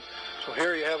time. So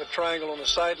here you have a triangle on the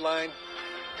sideline.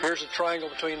 Here's a triangle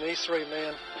between these three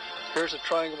men. Here's a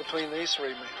triangle between these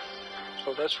three men.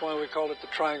 So that's why we call it the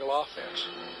triangle offense.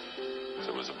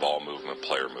 It was a ball movement,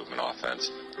 player movement offense.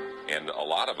 And a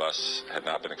lot of us had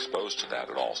not been exposed to that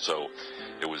at all. So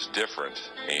it was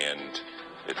different, and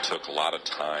it took a lot of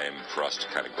time for us to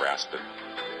kind of grasp it.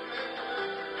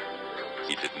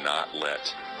 He did not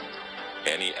let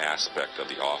any aspect of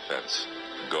the offense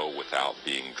go without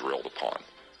being drilled upon.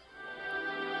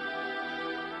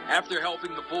 After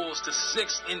helping the Bulls to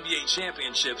 6 NBA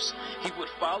championships, he would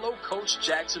follow Coach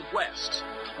Jackson west,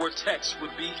 where Tex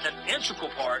would be an integral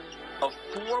part of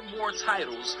 4 more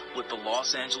titles with the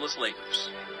Los Angeles Lakers.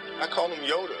 I call him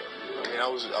Yoda. I mean, I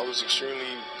was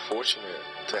extremely fortunate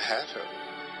to have him.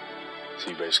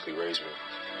 He basically raised me.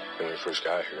 And when we first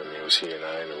got here, I mean, it was he and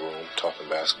I in the room talking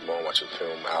basketball, watching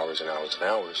film hours and hours and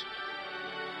hours.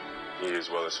 He, as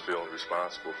well as feeling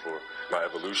responsible for my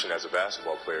evolution as a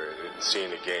basketball player and seeing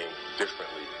the game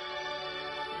differently.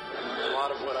 A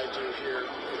lot of what I do here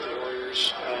with the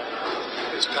Warriors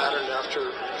is patterned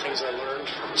after things I learned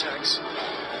from Tex.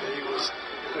 He was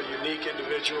a unique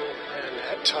individual and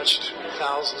had touched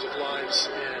thousands of lives,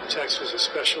 and Tex was a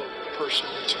special person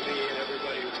to me and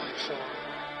everybody who